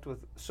 I've connected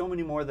with so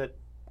many more that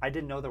I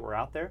didn't know that were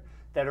out there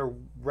that are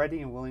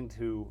ready and willing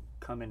to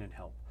come in and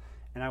help.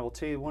 And I will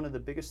tell you, one of the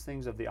biggest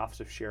things of the office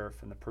of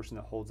sheriff and the person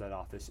that holds that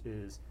office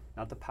is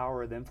not the power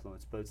or the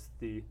influence, but it's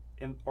the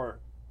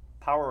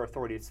power or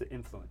authority, it's the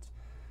influence.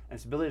 And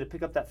it's the ability to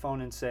pick up that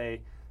phone and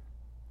say,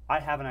 I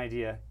have an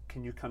idea,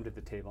 can you come to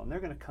the table? And they're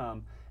going to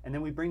come, and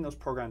then we bring those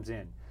programs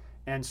in.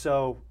 And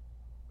so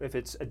if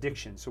it's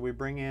addiction, so we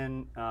bring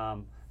in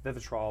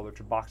Vivitrol or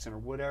Suboxone or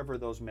whatever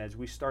those meds,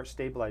 we start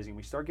stabilizing,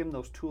 we start giving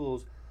those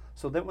tools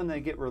so that when they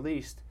get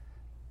released,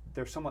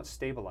 they're somewhat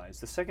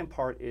stabilized. The second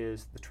part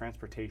is the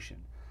transportation.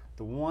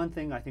 The one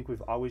thing I think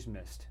we've always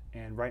missed,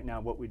 and right now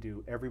what we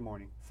do every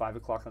morning, 5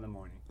 o'clock in the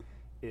morning,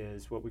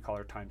 is what we call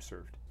our time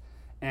served.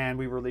 And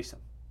we release them.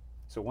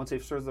 So once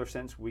they've served their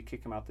sentence, we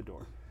kick them out the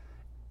door.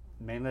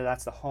 Mainly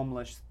that's the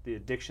homeless, the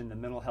addiction, the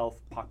mental health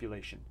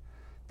population.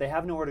 They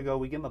have nowhere to go,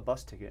 we give them a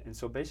bus ticket. And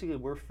so basically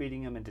we're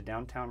feeding them into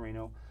downtown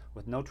Reno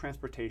with no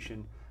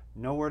transportation,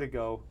 nowhere to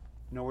go,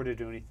 nowhere to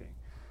do anything.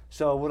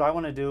 So what I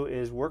want to do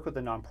is work with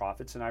the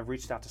nonprofits, and I've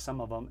reached out to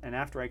some of them, and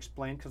after I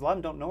explain, because a lot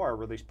of them don't know our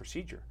release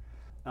procedure,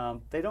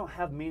 they don't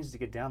have means to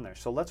get down there.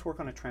 So let's work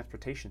on a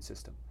transportation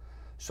system.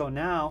 So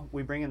now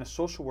we bring in a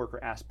social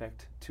worker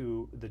aspect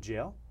to the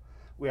jail.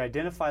 We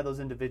identify those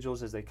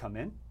individuals as they come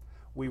in.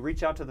 We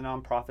reach out to the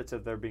nonprofits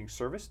as they're being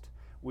serviced.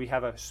 We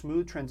have a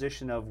smooth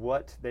transition of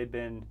what they've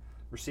been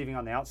receiving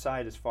on the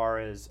outside as far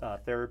as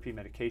therapy,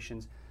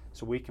 medications,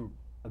 so we can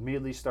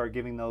immediately start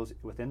giving those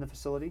within the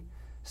facility,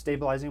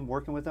 stabilizing,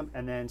 working with them,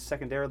 and then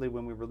secondarily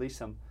when we release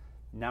them,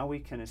 now we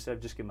can, instead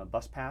of just give them a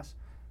bus pass,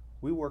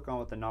 we work on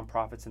with the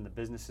nonprofits and the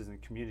businesses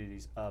and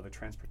communities of a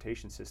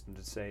transportation system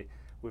to say,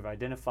 we've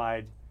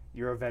identified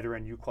you're a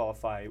veteran, you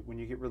qualify, when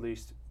you get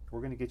released, we're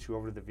going to get you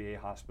over to the VA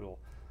hospital.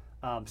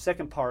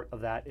 Second part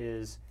of that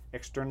is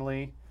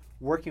externally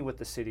working with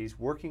the cities,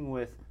 working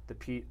with the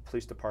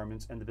police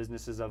departments and the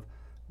businesses of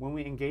when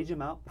we engage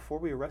them out before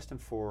we arrest them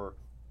for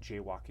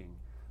jaywalking,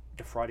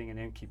 defrauding an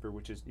innkeeper,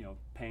 which is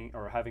paying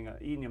or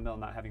eating a meal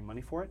and not having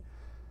money for it.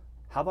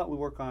 How about we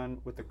work on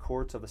with the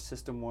courts of a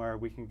system where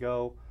we can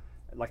go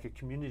like a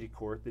community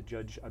court, the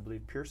judge I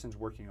believe Pearson's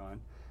working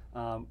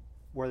on,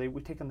 where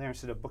we take them there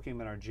instead of booking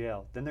them in our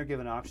jail. Then they're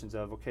given options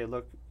of, okay,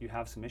 look, you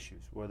have some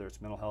issues, whether it's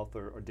mental health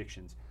or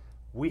addictions.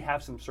 We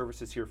have some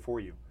services here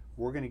for you.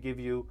 We're going to give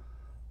you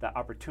the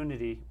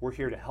opportunity. We're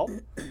here to help.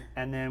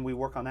 And then we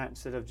work on that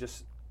instead of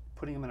just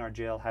putting them in our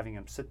jail, having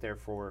them sit there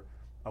for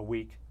a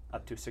week,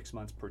 up to 6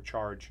 months per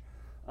charge.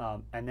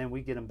 And then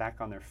we get them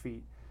back on their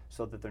feet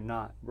so that they're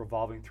not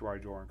revolving through our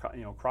door.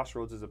 And,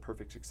 Crossroads is a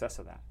perfect success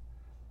of that.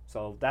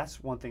 So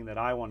that's one thing that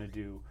I want to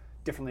do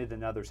differently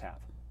than others have.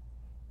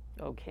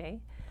 Okay.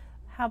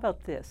 How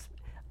about this?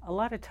 A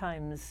lot of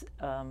times,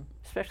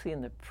 especially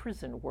in the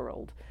prison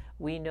world,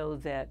 we know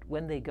that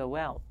when they go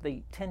out,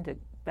 they tend to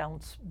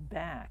bounce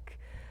back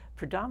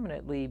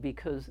predominantly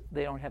because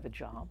they don't have a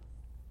job,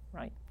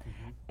 right?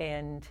 Mm-hmm.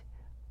 And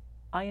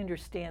I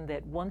understand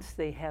that once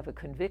they have a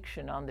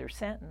conviction on their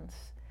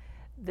sentence,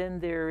 then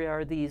there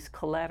are these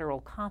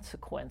collateral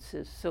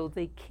consequences, so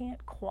they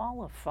can't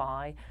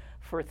qualify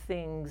for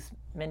things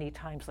many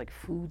times like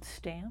food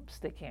stamps.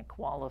 They can't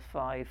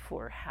qualify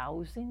for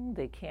housing.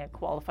 They can't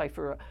qualify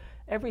for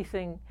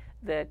everything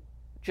that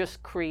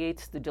just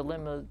creates the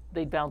dilemma.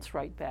 They bounce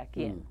right back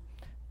in.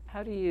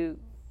 How do you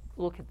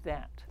look at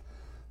that?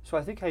 So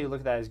I think how you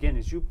look at that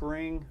is you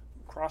bring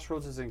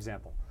Crossroads as an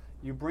example.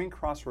 You bring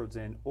Crossroads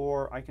in,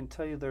 or I can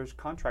tell you there's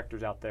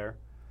contractors out there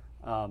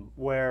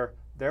where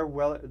they're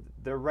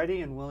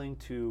ready and willing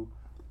to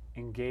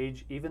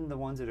engage even the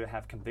ones that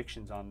have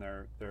convictions on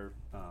their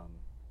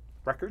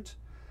records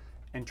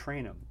and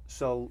train them.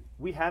 So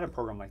we had a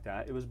program like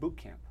that. It was boot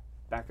camp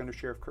back under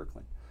Sheriff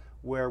Kirkland,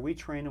 where we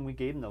trained them, we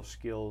gave them those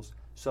skills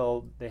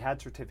so they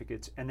had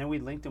certificates, and then we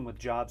linked them with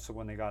jobs so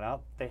when they got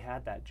out, they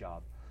had that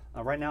job.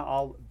 Right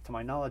now, to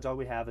my knowledge, all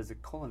we have is a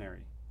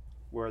culinary,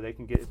 where they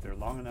can get, if they're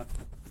long enough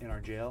in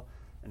our jail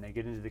and they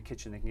get into the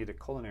kitchen, they can get a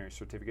culinary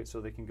certificate so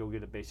they can go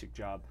get a basic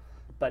job.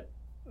 But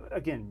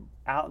again,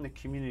 out in the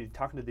community,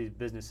 talking to these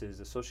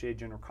businesses, Associated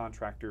General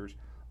Contractors,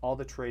 all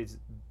the trades,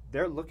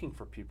 they're looking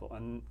for people.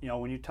 And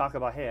when you talk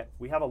about, hey,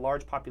 we have a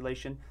large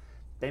population,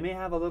 they may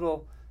have a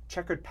little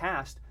checkered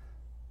past,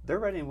 they're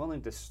ready and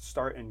willing to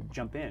start and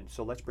jump in.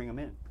 So let's bring them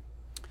in.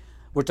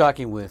 We're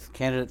talking with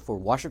candidate for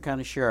Washoe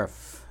County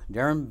Sheriff,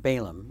 Darren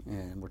Balaam,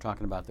 and we're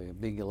talking about the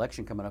big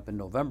election coming up in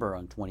November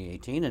on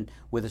 2018. And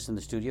with us in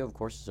the studio, of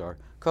course, is our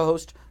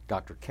co-host,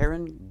 Dr.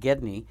 Karen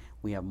Gedney.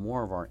 We have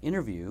more of our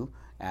interview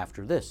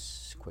after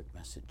this quick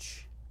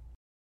message.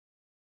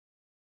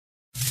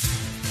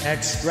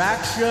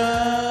 Extraction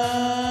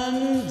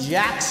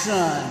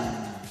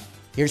Jackson.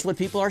 Here's what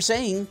people are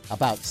saying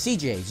about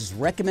CJ's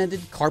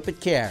recommended carpet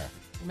care.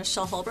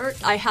 Michelle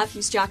Hulbert. I have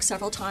used Jack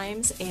several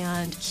times,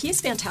 and he's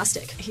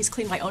fantastic. He's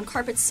cleaned my own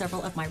carpets,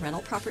 several of my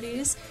rental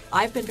properties.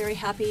 I've been very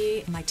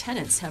happy. My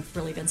tenants have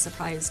really been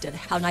surprised at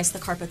how nice the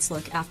carpets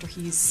look after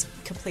he's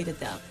completed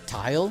them.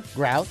 Tile,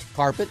 grout,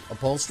 carpet,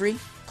 upholstery?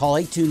 Call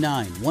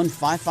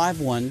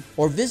 829-1551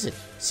 or visit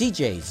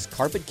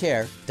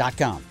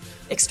cjscarpetcare.com.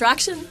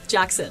 Extraction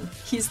Jackson.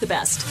 He's the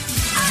best.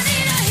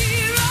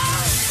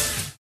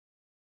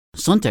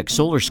 Suntech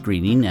Solar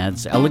Screening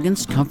adds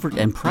elegance, comfort,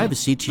 and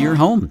privacy to your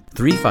home.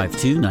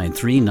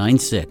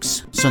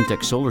 352-9396.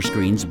 Suntech Solar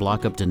Screens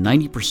block up to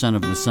 90%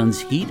 of the sun's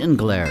heat and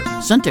glare.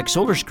 Suntech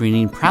Solar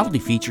Screening proudly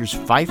features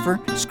Pfeiffer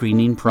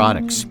screening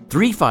products.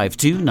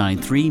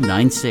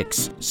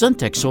 352-9396.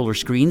 Suntech Solar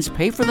Screens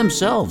pay for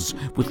themselves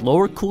with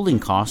lower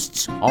cooling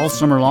costs all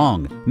summer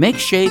long. Make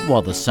shade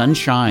while the sun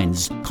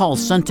shines. Call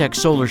Suntech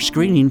Solar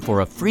Screening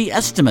for a free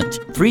estimate.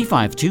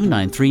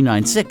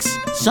 352-9396.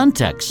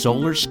 Suntech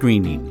Solar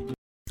Screening.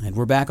 And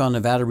we're back on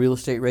Nevada Real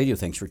Estate Radio.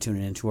 Thanks for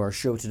tuning in to our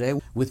show today.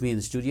 With me in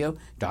the studio,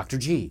 Dr.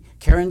 G.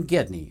 Karen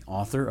Gedney,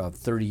 author of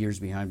 30 Years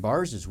Behind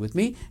Bars, is with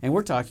me, and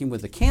we're talking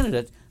with the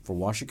candidate for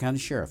Washoe County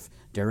Sheriff.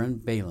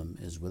 Darren Balaam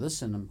is with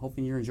us, and I'm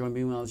hoping you're enjoying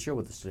being on the show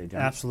with us today,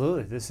 Darren.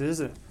 Absolutely. This is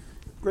a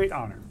great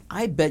honor.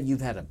 I bet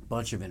you've had a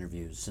bunch of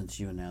interviews since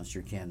you announced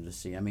your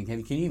candidacy. I mean, can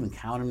you even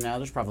count them now?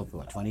 There's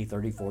probably, 20,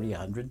 30, 40,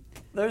 100?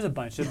 There's a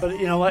bunch. But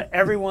you know what?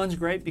 Everyone's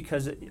great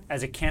because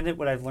as a candidate,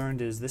 what I've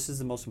learned is this is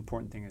the most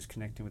important thing is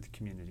connecting with the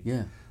community.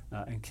 Yeah.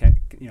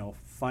 And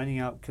finding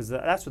out, because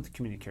that's what the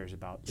community cares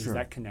about, is Sure.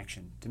 that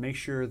connection. To make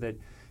sure that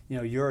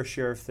you're a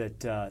sheriff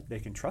that they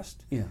can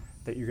trust, Yeah.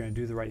 that you're going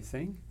to do the right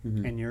thing,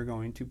 and you're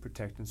going to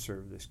protect and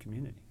serve this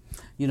community.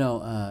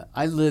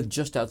 I live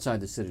just outside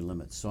the city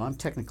limits, so I'm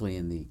technically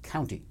in the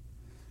county.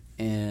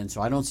 And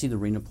so I don't see the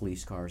Reno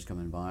police cars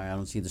coming by. I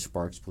don't see the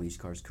Sparks police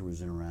cars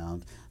cruising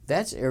around.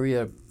 That's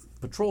area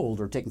patrolled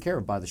or taken care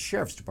of by the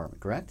Sheriff's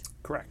Department, correct?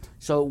 Correct.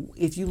 So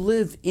if you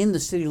live in the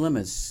city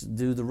limits,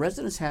 do the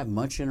residents have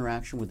much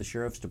interaction with the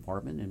Sheriff's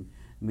Department? And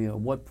at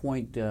what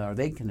point are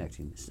they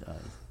connecting?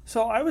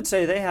 So I would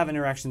say they have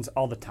interactions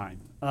all the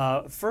time.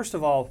 First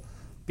of all,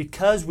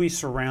 because we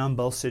surround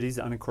both cities,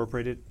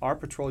 unincorporated, our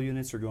patrol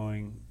units are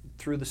going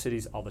through the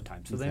cities all the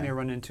time. So they may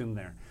run into them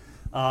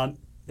there.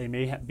 They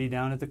may be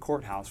down at the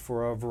courthouse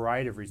for a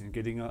variety of reasons,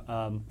 getting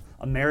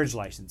a marriage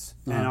license.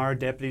 And our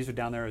deputies are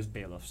down there as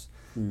bailiffs.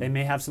 They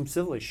may have some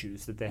civil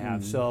issues that they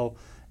have. So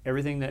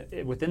everything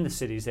that within the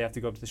cities, they have to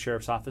go up to the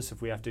sheriff's office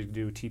if we have to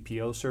do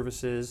TPO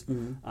services.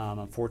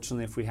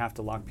 Unfortunately, if we have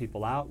to lock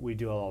people out, we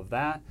do all of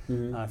that.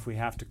 If we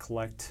have to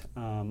collect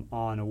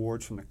on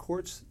awards from the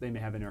courts, they may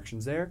have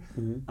interactions there.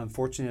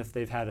 Unfortunately, if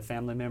they've had a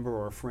family member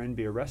or a friend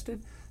be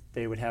arrested,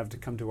 they would have to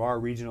come to our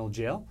regional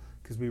jail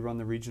because we run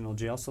the regional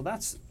jail. So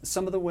that's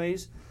some of the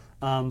ways.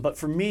 But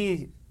for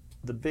me,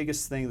 the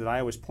biggest thing that I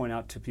always point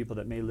out to people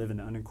that may live in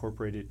the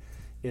unincorporated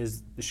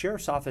is the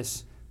sheriff's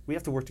office. We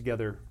have to work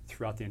together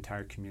throughout the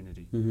entire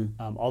community.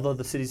 Although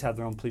the cities have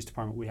their own police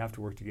department, we have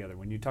to work together.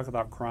 When you talk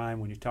about crime,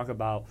 when you talk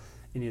about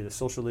any of the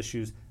social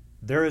issues,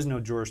 there is no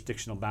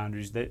jurisdictional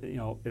boundaries.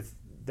 If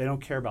they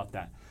don't care about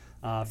that.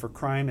 For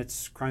crime,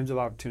 it's crimes of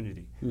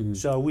opportunity.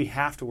 So we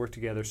have to work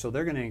together. So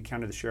they're going to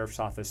encounter the sheriff's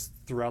office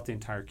throughout the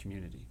entire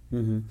community.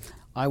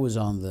 I was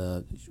on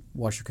the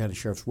Washoe County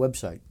Sheriff's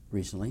website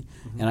recently,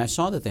 and I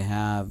saw that they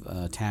have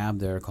a tab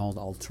there called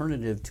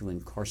Alternative to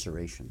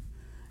Incarceration.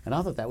 And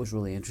I thought that was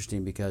really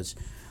interesting because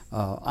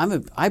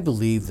I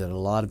believe that a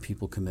lot of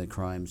people commit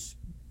crimes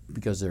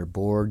because they're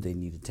bored, they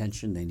need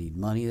attention, they need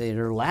money,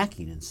 they're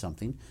lacking in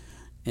something.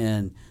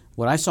 And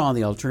what I saw in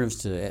the alternatives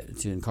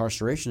to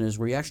incarceration is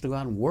where you actually go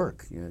out and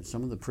work.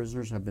 Some of the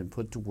prisoners have been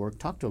put to work.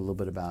 Talk to a little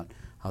bit about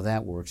how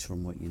that works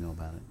from what you know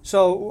about it.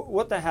 So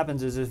what that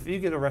happens is if you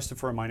get arrested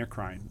for a minor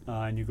crime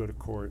and you go to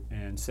court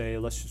and say,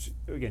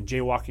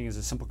 jaywalking is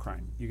a simple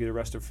crime. You get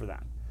arrested for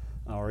that.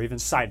 Or even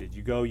cited.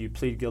 You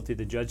plead guilty.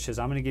 The judge says,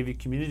 I'm going to give you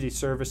community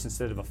service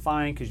instead of a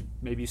fine because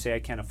maybe you say I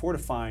can't afford a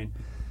fine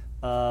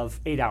of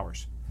 8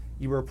 hours.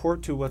 You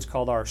report to what's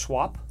called our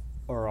SWAP,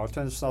 or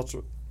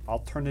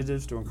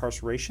Alternatives to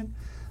Incarceration.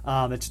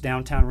 It's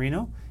downtown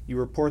Reno. You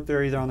report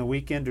there either on the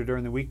weekend or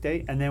during the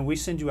weekday, and then we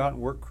send you out in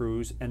work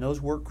crews. And those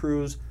work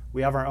crews,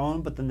 we have our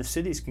own, but then the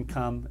cities can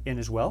come in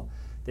as well.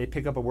 They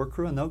pick up a work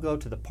crew and they'll go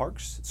to the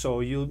parks.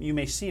 So you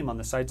may see them on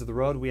the sides of the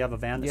road. We have a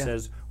van that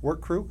says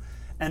work crew.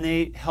 And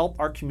they help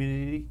our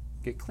community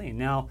get clean.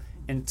 Now,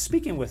 in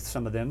speaking with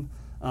some of them,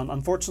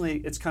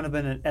 unfortunately, it's kind of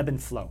been an ebb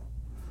and flow.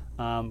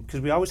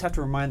 Because we always have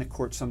to remind the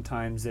court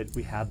sometimes that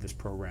we have this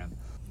program.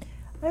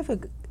 I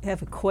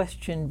have a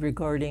question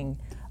regarding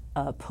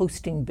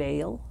posting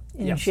bail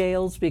in Yes.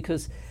 jails,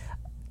 because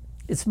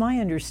it's my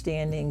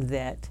understanding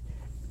that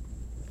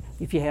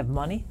if you have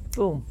money,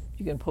 boom,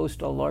 you can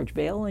post a large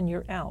bail and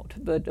you're out.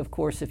 But of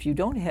course, if you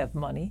don't have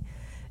money,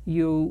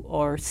 you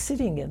are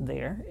sitting in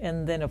there,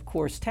 and then of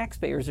course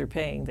taxpayers are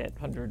paying that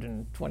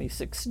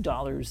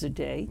 $126 a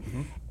day.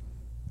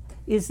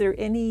 Is there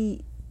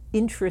any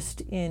interest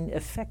in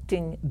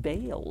affecting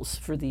bails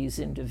for these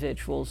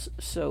individuals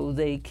so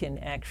they can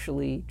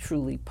actually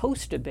truly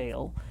post a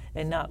bail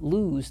and not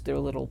lose their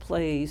little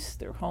place,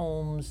 their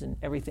homes, and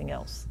everything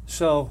else?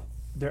 So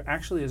there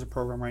actually is a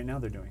program right now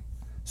they're doing.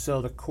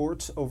 So the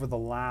courts over the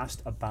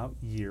last about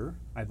year,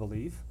 I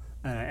believe,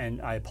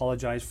 and I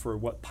apologize for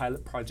what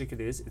pilot project it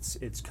is.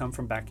 It's come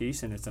from back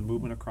east and it's a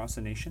movement across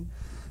the nation.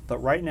 But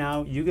right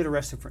now, you get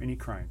arrested for any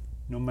crime,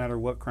 no matter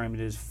what crime it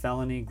is,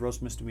 felony,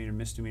 gross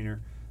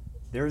misdemeanor,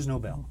 there is no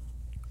bail.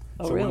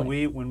 Oh, so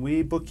really? when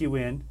we book you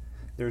in,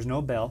 there's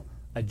no bail.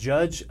 A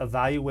judge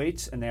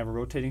evaluates, and they have a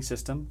rotating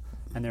system,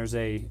 and there's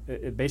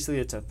basically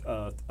it's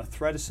a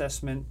threat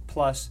assessment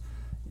plus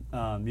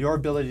your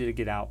ability to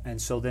get out. And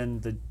so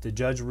then the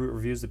judge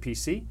reviews the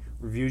PC,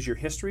 reviews your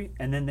history,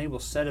 and then they will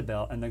set a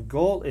bail. And the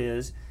goal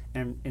is,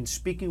 and in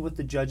speaking with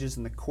the judges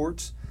in the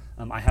courts,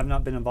 I have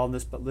not been involved in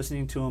this, but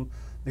listening to them,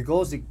 the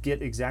goal is to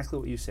get exactly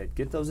what you said.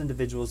 Get those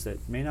individuals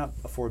that may not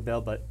afford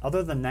bail, but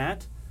other than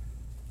that,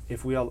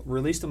 if we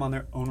release them on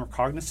their own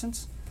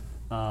recognizance,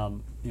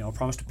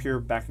 promise to appear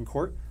back in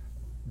court,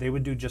 they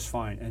would do just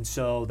fine. And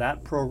so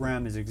that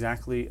program is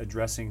exactly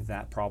addressing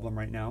that problem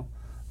right now,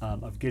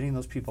 of getting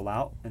those people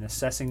out and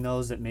assessing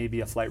those that may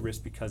be a flight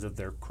risk because of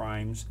their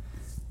crimes,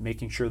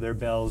 making sure their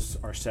bails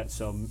are set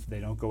so they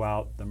don't go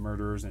out, the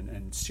murders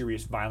and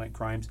serious violent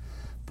crimes.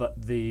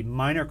 But the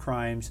minor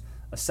crimes,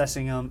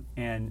 assessing them,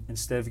 and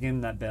instead of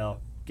giving them that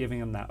bail, giving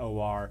them that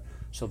OR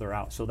so they're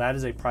out. So that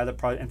is a pilot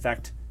project. In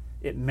fact,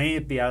 it may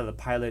be out of the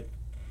pilot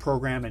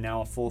program and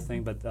now a full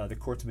thing, but the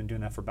courts have been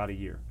doing that for about a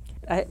year.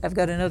 I've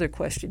got another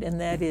question,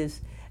 and that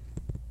is,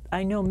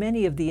 I know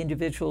many of the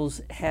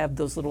individuals have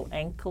those little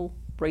ankle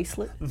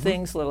bracelet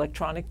things,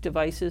 electronic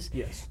devices.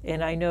 Yes.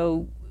 And I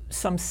know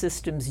some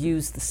systems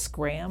use the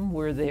scram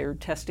where they're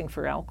testing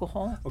for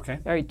alcohol. Okay.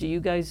 All right, do you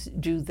guys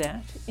do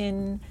that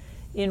in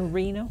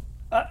Reno?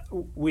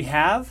 We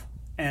have,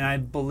 and I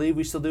believe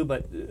we still do,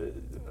 but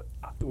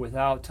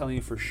without telling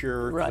you for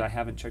sure, because Right. I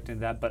haven't checked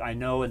into that. But I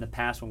know in the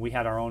past when we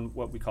had our own,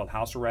 what we called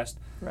house arrest,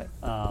 Right.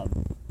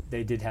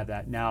 they did have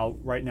that. Now,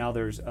 right now,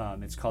 there's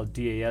it's called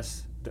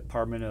DAS,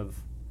 Department of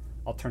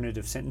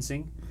Alternative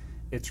Sentencing.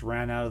 It's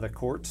ran out of the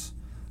courts,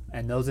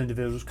 and those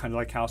individuals, kind of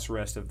like house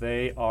arrest, if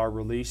they are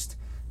released,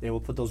 they will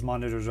put those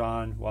monitors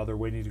on while they're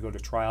waiting to go to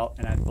trial,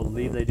 and I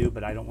believe they do,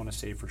 but I don't want to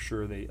say for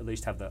sure. They at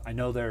least have the, I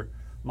know they're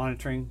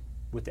monitoring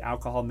with the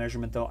alcohol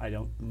measurement, though. I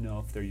don't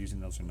know if they're using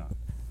those or not.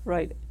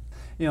 Right.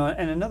 You know,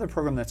 and another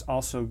program that's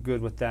also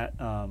good with that,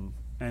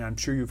 and I'm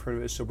sure you've heard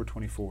of it, is Sober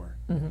 24.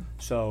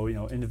 So, you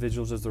know,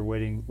 individuals as they're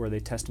waiting, where they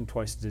test them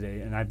twice a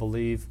day, and I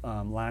believe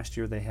last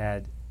year they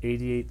had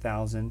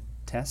 88,000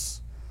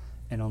 tests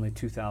and only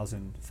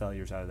 2,000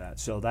 failures out of that.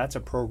 So that's a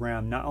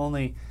program. Not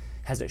only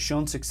has it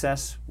shown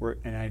success,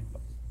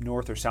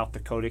 North or South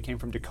Dakota, came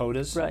from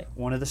Dakotas, Right.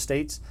 one of the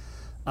states,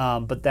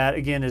 but that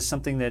again is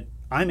something that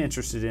I'm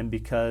interested in,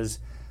 because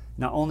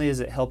not only is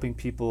it helping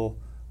people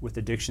with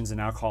addictions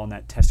and alcohol and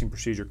that testing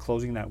procedure,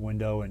 closing that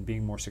window and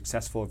being more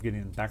successful of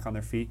getting them back on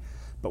their feet,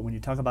 but when you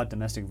talk about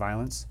domestic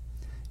violence,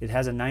 it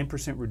has a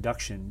 9%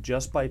 reduction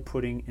just by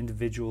putting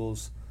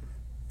individuals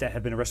that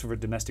have been arrested for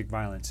domestic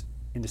violence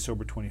into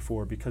Sober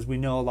 24, because we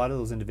know a lot of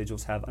those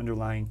individuals have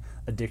underlying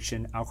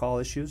addiction, alcohol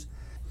issues.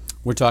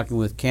 We're talking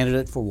with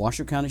candidate for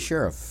Washoe County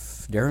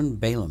Sheriff, Darren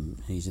Balaam.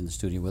 He's in the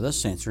studio with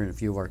us, answering a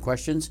few of our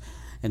questions.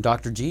 And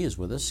Dr. G is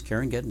with us,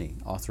 Karen Gedney,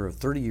 author of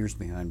 30 Years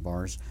Behind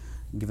Bars,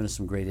 giving us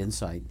some great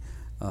insight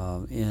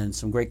and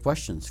some great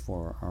questions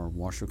for our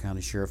Washoe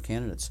County Sheriff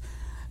candidates.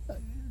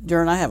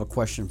 Darren, I have a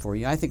question for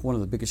you. I think one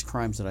of the biggest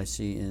crimes that I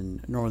see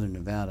in northern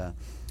Nevada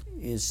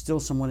is still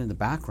somewhat in the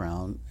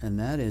background, and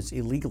that is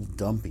illegal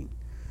dumping.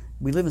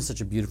 We live in such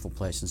a beautiful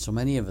place, and so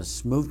many of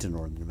us moved to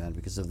northern Nevada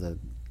because of the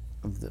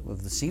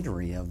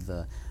scenery, of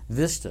the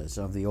vistas,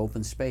 of the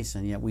open space,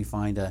 and yet we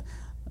find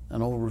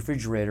an old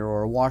refrigerator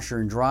or a washer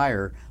and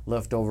dryer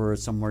left over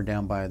somewhere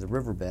down by the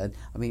riverbed.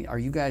 I mean, are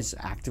you guys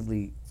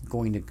actively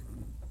going to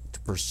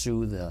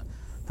pursue the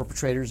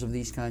perpetrators of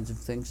these kinds of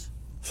things?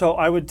 So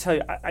I would tell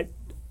you, I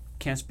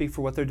can't speak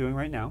for what they're doing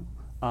right now,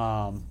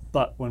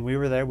 but when we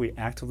were there, we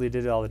actively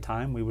did it all the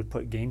time. We would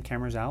put game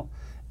cameras out,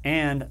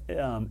 and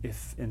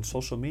if in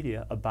social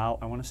media, about,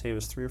 I want to say it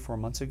was 3 or 4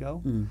 months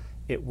ago,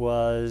 it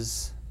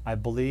was, I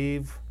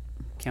believe,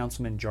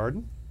 Councilman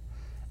Jordan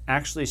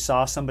actually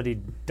saw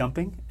somebody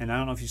dumping, and I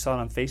don't know if you saw it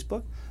on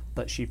Facebook,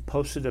 but she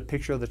posted a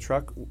picture of the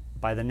truck.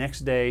 By the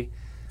next day,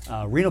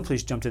 Reno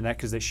police jumped in that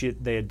because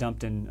they had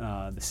dumped in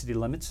the city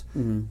limits,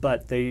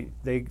 but they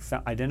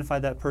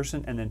identified that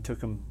person and then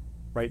took him,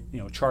 right, you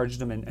know,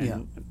 charged him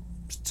and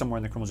somewhere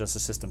in the criminal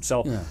justice system.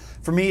 So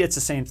for me, it's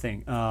the same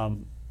thing.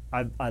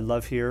 I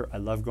love here. I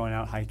love going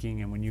out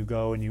hiking, and when you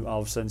go and you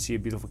all of a sudden see a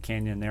beautiful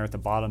canyon, there at the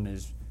bottom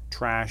is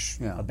trash,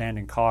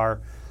 abandoned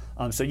car.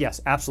 So yes,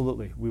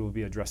 absolutely, we will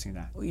be addressing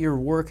that. Your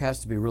work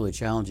has to be really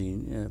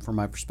challenging from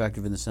my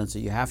perspective, in the sense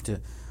that you have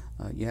to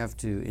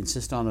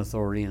insist on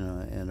authority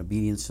and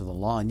obedience to the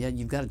law, and yet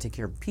you've got to take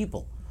care of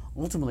people.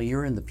 Ultimately,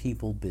 you're in the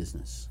people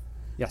business.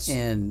 Yes.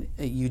 And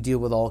you deal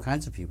with all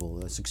kinds of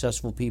people,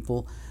 successful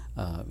people,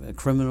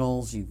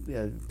 criminals,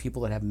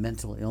 people that have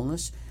mental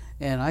illness.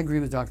 And I agree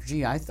with Dr.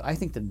 G. I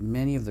think that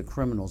many of the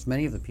criminals,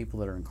 many of the people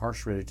that are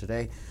incarcerated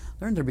today,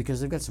 they're in there because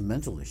they've got some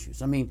mental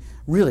issues. I mean,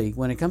 really,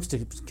 when it comes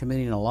to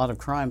committing a lot of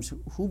crimes,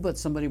 who but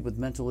somebody with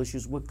mental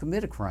issues would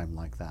commit a crime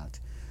like that?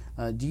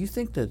 Do you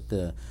think that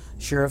the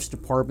Sheriff's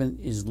Department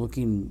is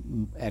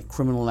looking at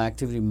criminal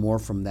activity more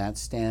from that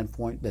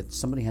standpoint, that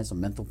somebody has a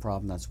mental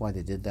problem, that's why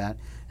they did that,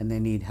 and they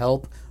need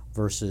help,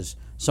 versus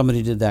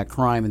somebody did that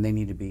crime and they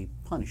need to be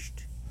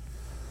punished?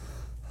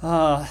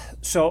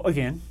 So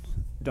again,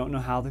 don't know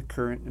how the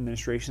current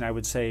administration, I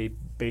would say,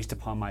 based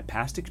upon my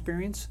past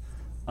experience,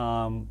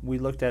 we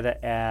looked at it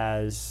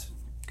as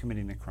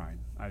committing a crime,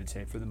 I would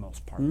say, for the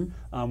most part.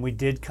 We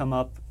did come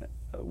up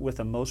with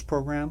a MOST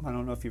program. I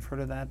don't know if you've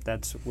heard of that.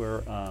 That's where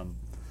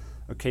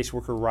a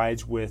caseworker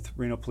rides with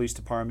Reno Police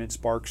Department,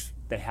 Sparks.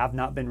 They have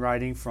not been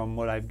riding, from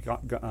what I've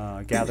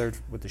gathered,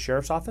 with the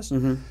Sheriff's Office,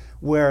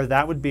 where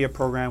that would be a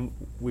program.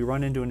 We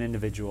run into an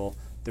individual,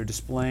 they're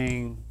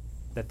displaying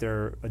that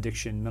they're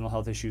addiction, mental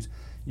health issues,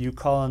 you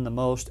call in the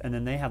most, and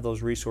then they have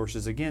those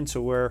resources again.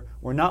 So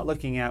we're not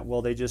looking at,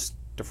 well, they just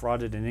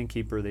defrauded an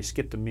innkeeper, they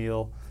skipped a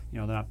meal,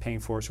 they're not paying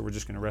for it, so we're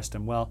just going to arrest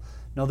them. Well,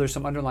 no, there's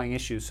some underlying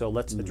issues, so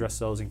let's address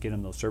those and get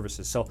them those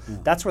services. So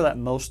that's where that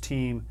most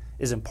team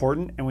is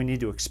important, and we need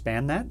to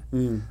expand that,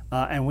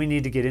 and we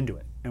need to get into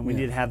it, and we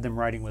need to have them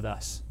riding with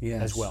us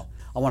as well.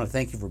 I want to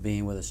thank you for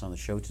being with us on the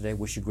show today.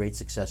 Wish you great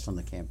success on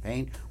the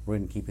campaign. We're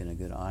going to keep a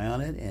good eye on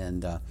it,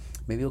 and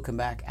maybe you'll come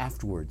back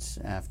afterwards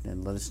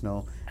and let us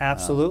know.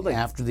 Absolutely.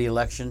 After the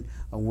election,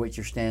 what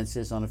your stance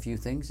is on a few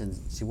things, and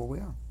see where we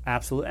are.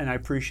 Absolutely, and I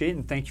appreciate it,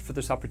 and thank you for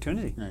this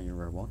opportunity. You're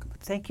very welcome.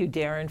 Thank you,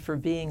 Darren, for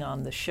being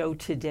on the show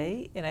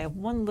today. And I have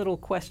one little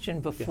question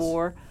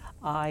before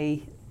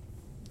I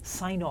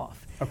sign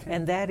off,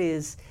 and that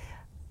is,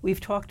 we've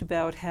talked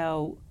about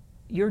how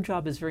your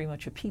job is very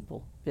much a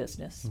people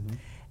business.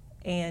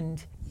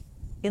 And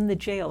in the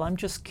jail, I'm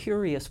just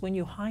curious, when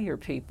you hire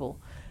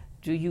people,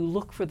 do you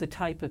look for the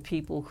type of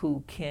people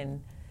who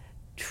can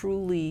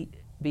truly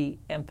be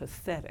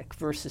empathetic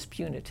versus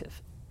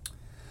punitive?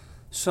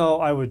 So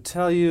I would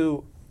tell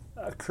you,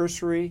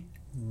 cursory,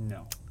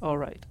 no. All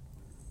right.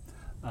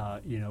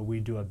 We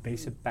do a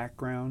basic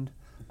background.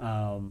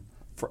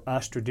 For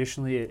us,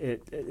 traditionally,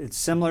 it's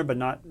similar but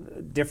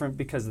not different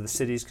because of the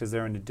cities, because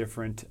they're in a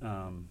different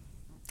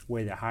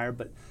way they hire,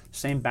 but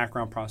same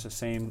background process,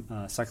 same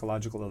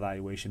psychological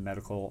evaluation,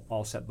 medical,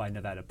 all set by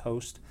Nevada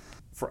Post.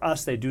 For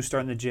us, they do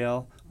start in the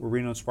jail. We're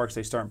Reno and Sparks,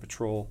 they start in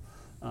patrol.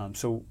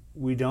 So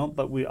we don't,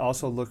 but we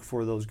also look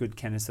for those good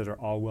candidates that are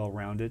all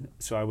well-rounded.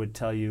 So I would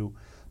tell you,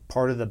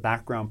 part of the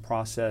background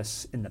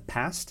process in the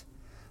past,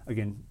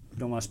 again,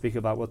 don't want to speak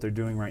about what they're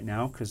doing right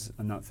now because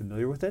I'm not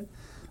familiar with it,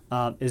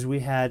 is we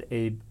had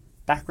a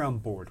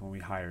background board when we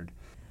hired.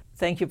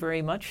 Thank you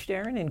very much,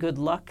 Darren, and good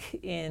luck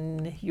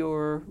in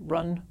your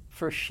run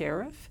for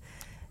sheriff.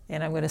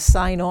 And I'm going to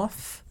sign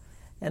off.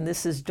 And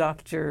this is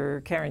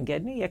Dr. Karen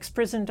Gedney,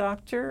 ex-prison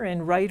doctor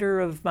and writer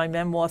of my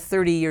memoir,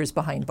 30 Years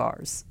Behind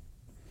Bars.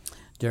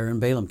 Darren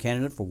Balaam,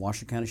 candidate for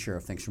Washington County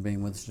Sheriff. Thanks for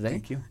being with us today.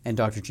 Thank you. And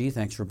Dr. G,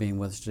 thanks for being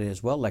with us today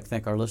as well. I'd like to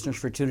thank our listeners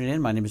for tuning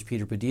in. My name is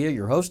Peter Padilla,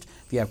 your host.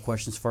 If you have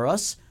questions for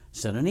us,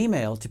 send an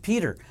email to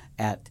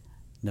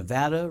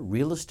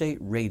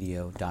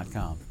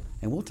peter@nevadarealestateradio.com.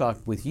 And we'll talk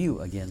with you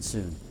again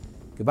soon.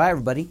 Goodbye,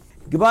 everybody.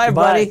 Goodbye,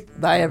 everybody.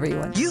 Bye,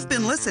 everyone. You've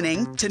been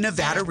listening to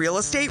Nevada Real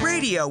Estate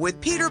Radio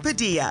with Peter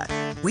Padilla.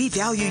 We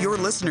value your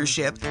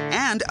listenership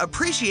and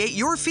appreciate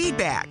your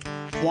feedback.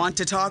 Want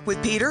to talk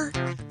with Peter?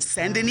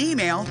 Send an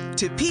email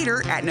to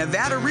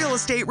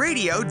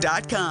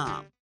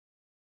peter@nevadarealestateradio.com.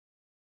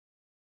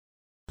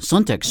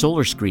 Suntech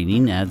Solar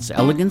Screening adds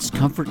elegance,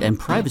 comfort, and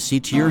privacy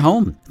to your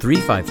home.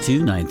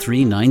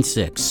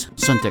 352-9396.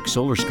 Suntech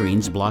Solar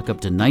Screens block up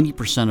to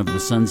 90% of the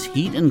sun's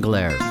heat and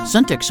glare.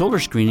 Suntech Solar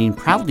Screening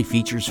proudly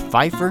features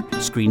Pfeiffer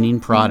screening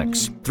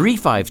products.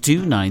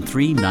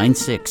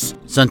 352-9396.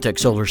 Suntech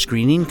Solar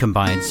Screening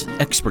combines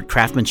expert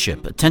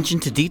craftsmanship, attention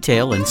to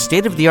detail, and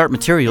state-of-the-art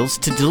materials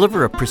to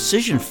deliver a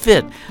precision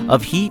fit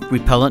of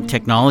heat-repellent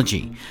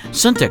technology.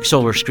 Suntech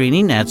Solar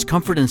Screening adds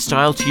comfort and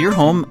style to your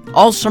home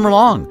all summer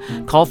long.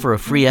 Call for a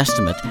free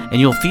estimate, and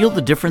you'll feel the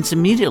difference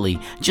immediately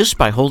just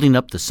by holding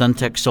up the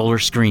Suntech Solar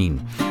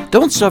Screen.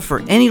 Don't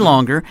suffer any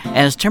longer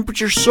as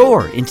temperatures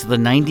soar into the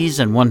 90s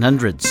and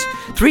 100s.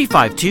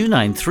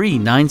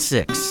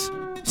 352-9396.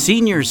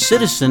 Senior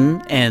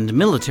citizen and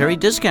military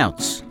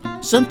discounts.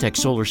 Suntech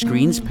Solar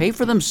Screens pay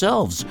for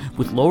themselves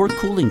with lower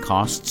cooling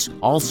costs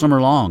all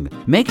summer long.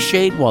 Make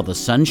shade while the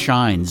sun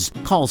shines.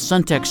 Call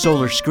Suntech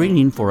Solar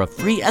Screening for a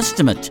free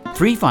estimate.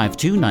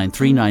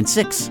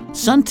 352-9396.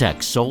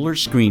 Suntech Solar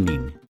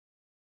Screening.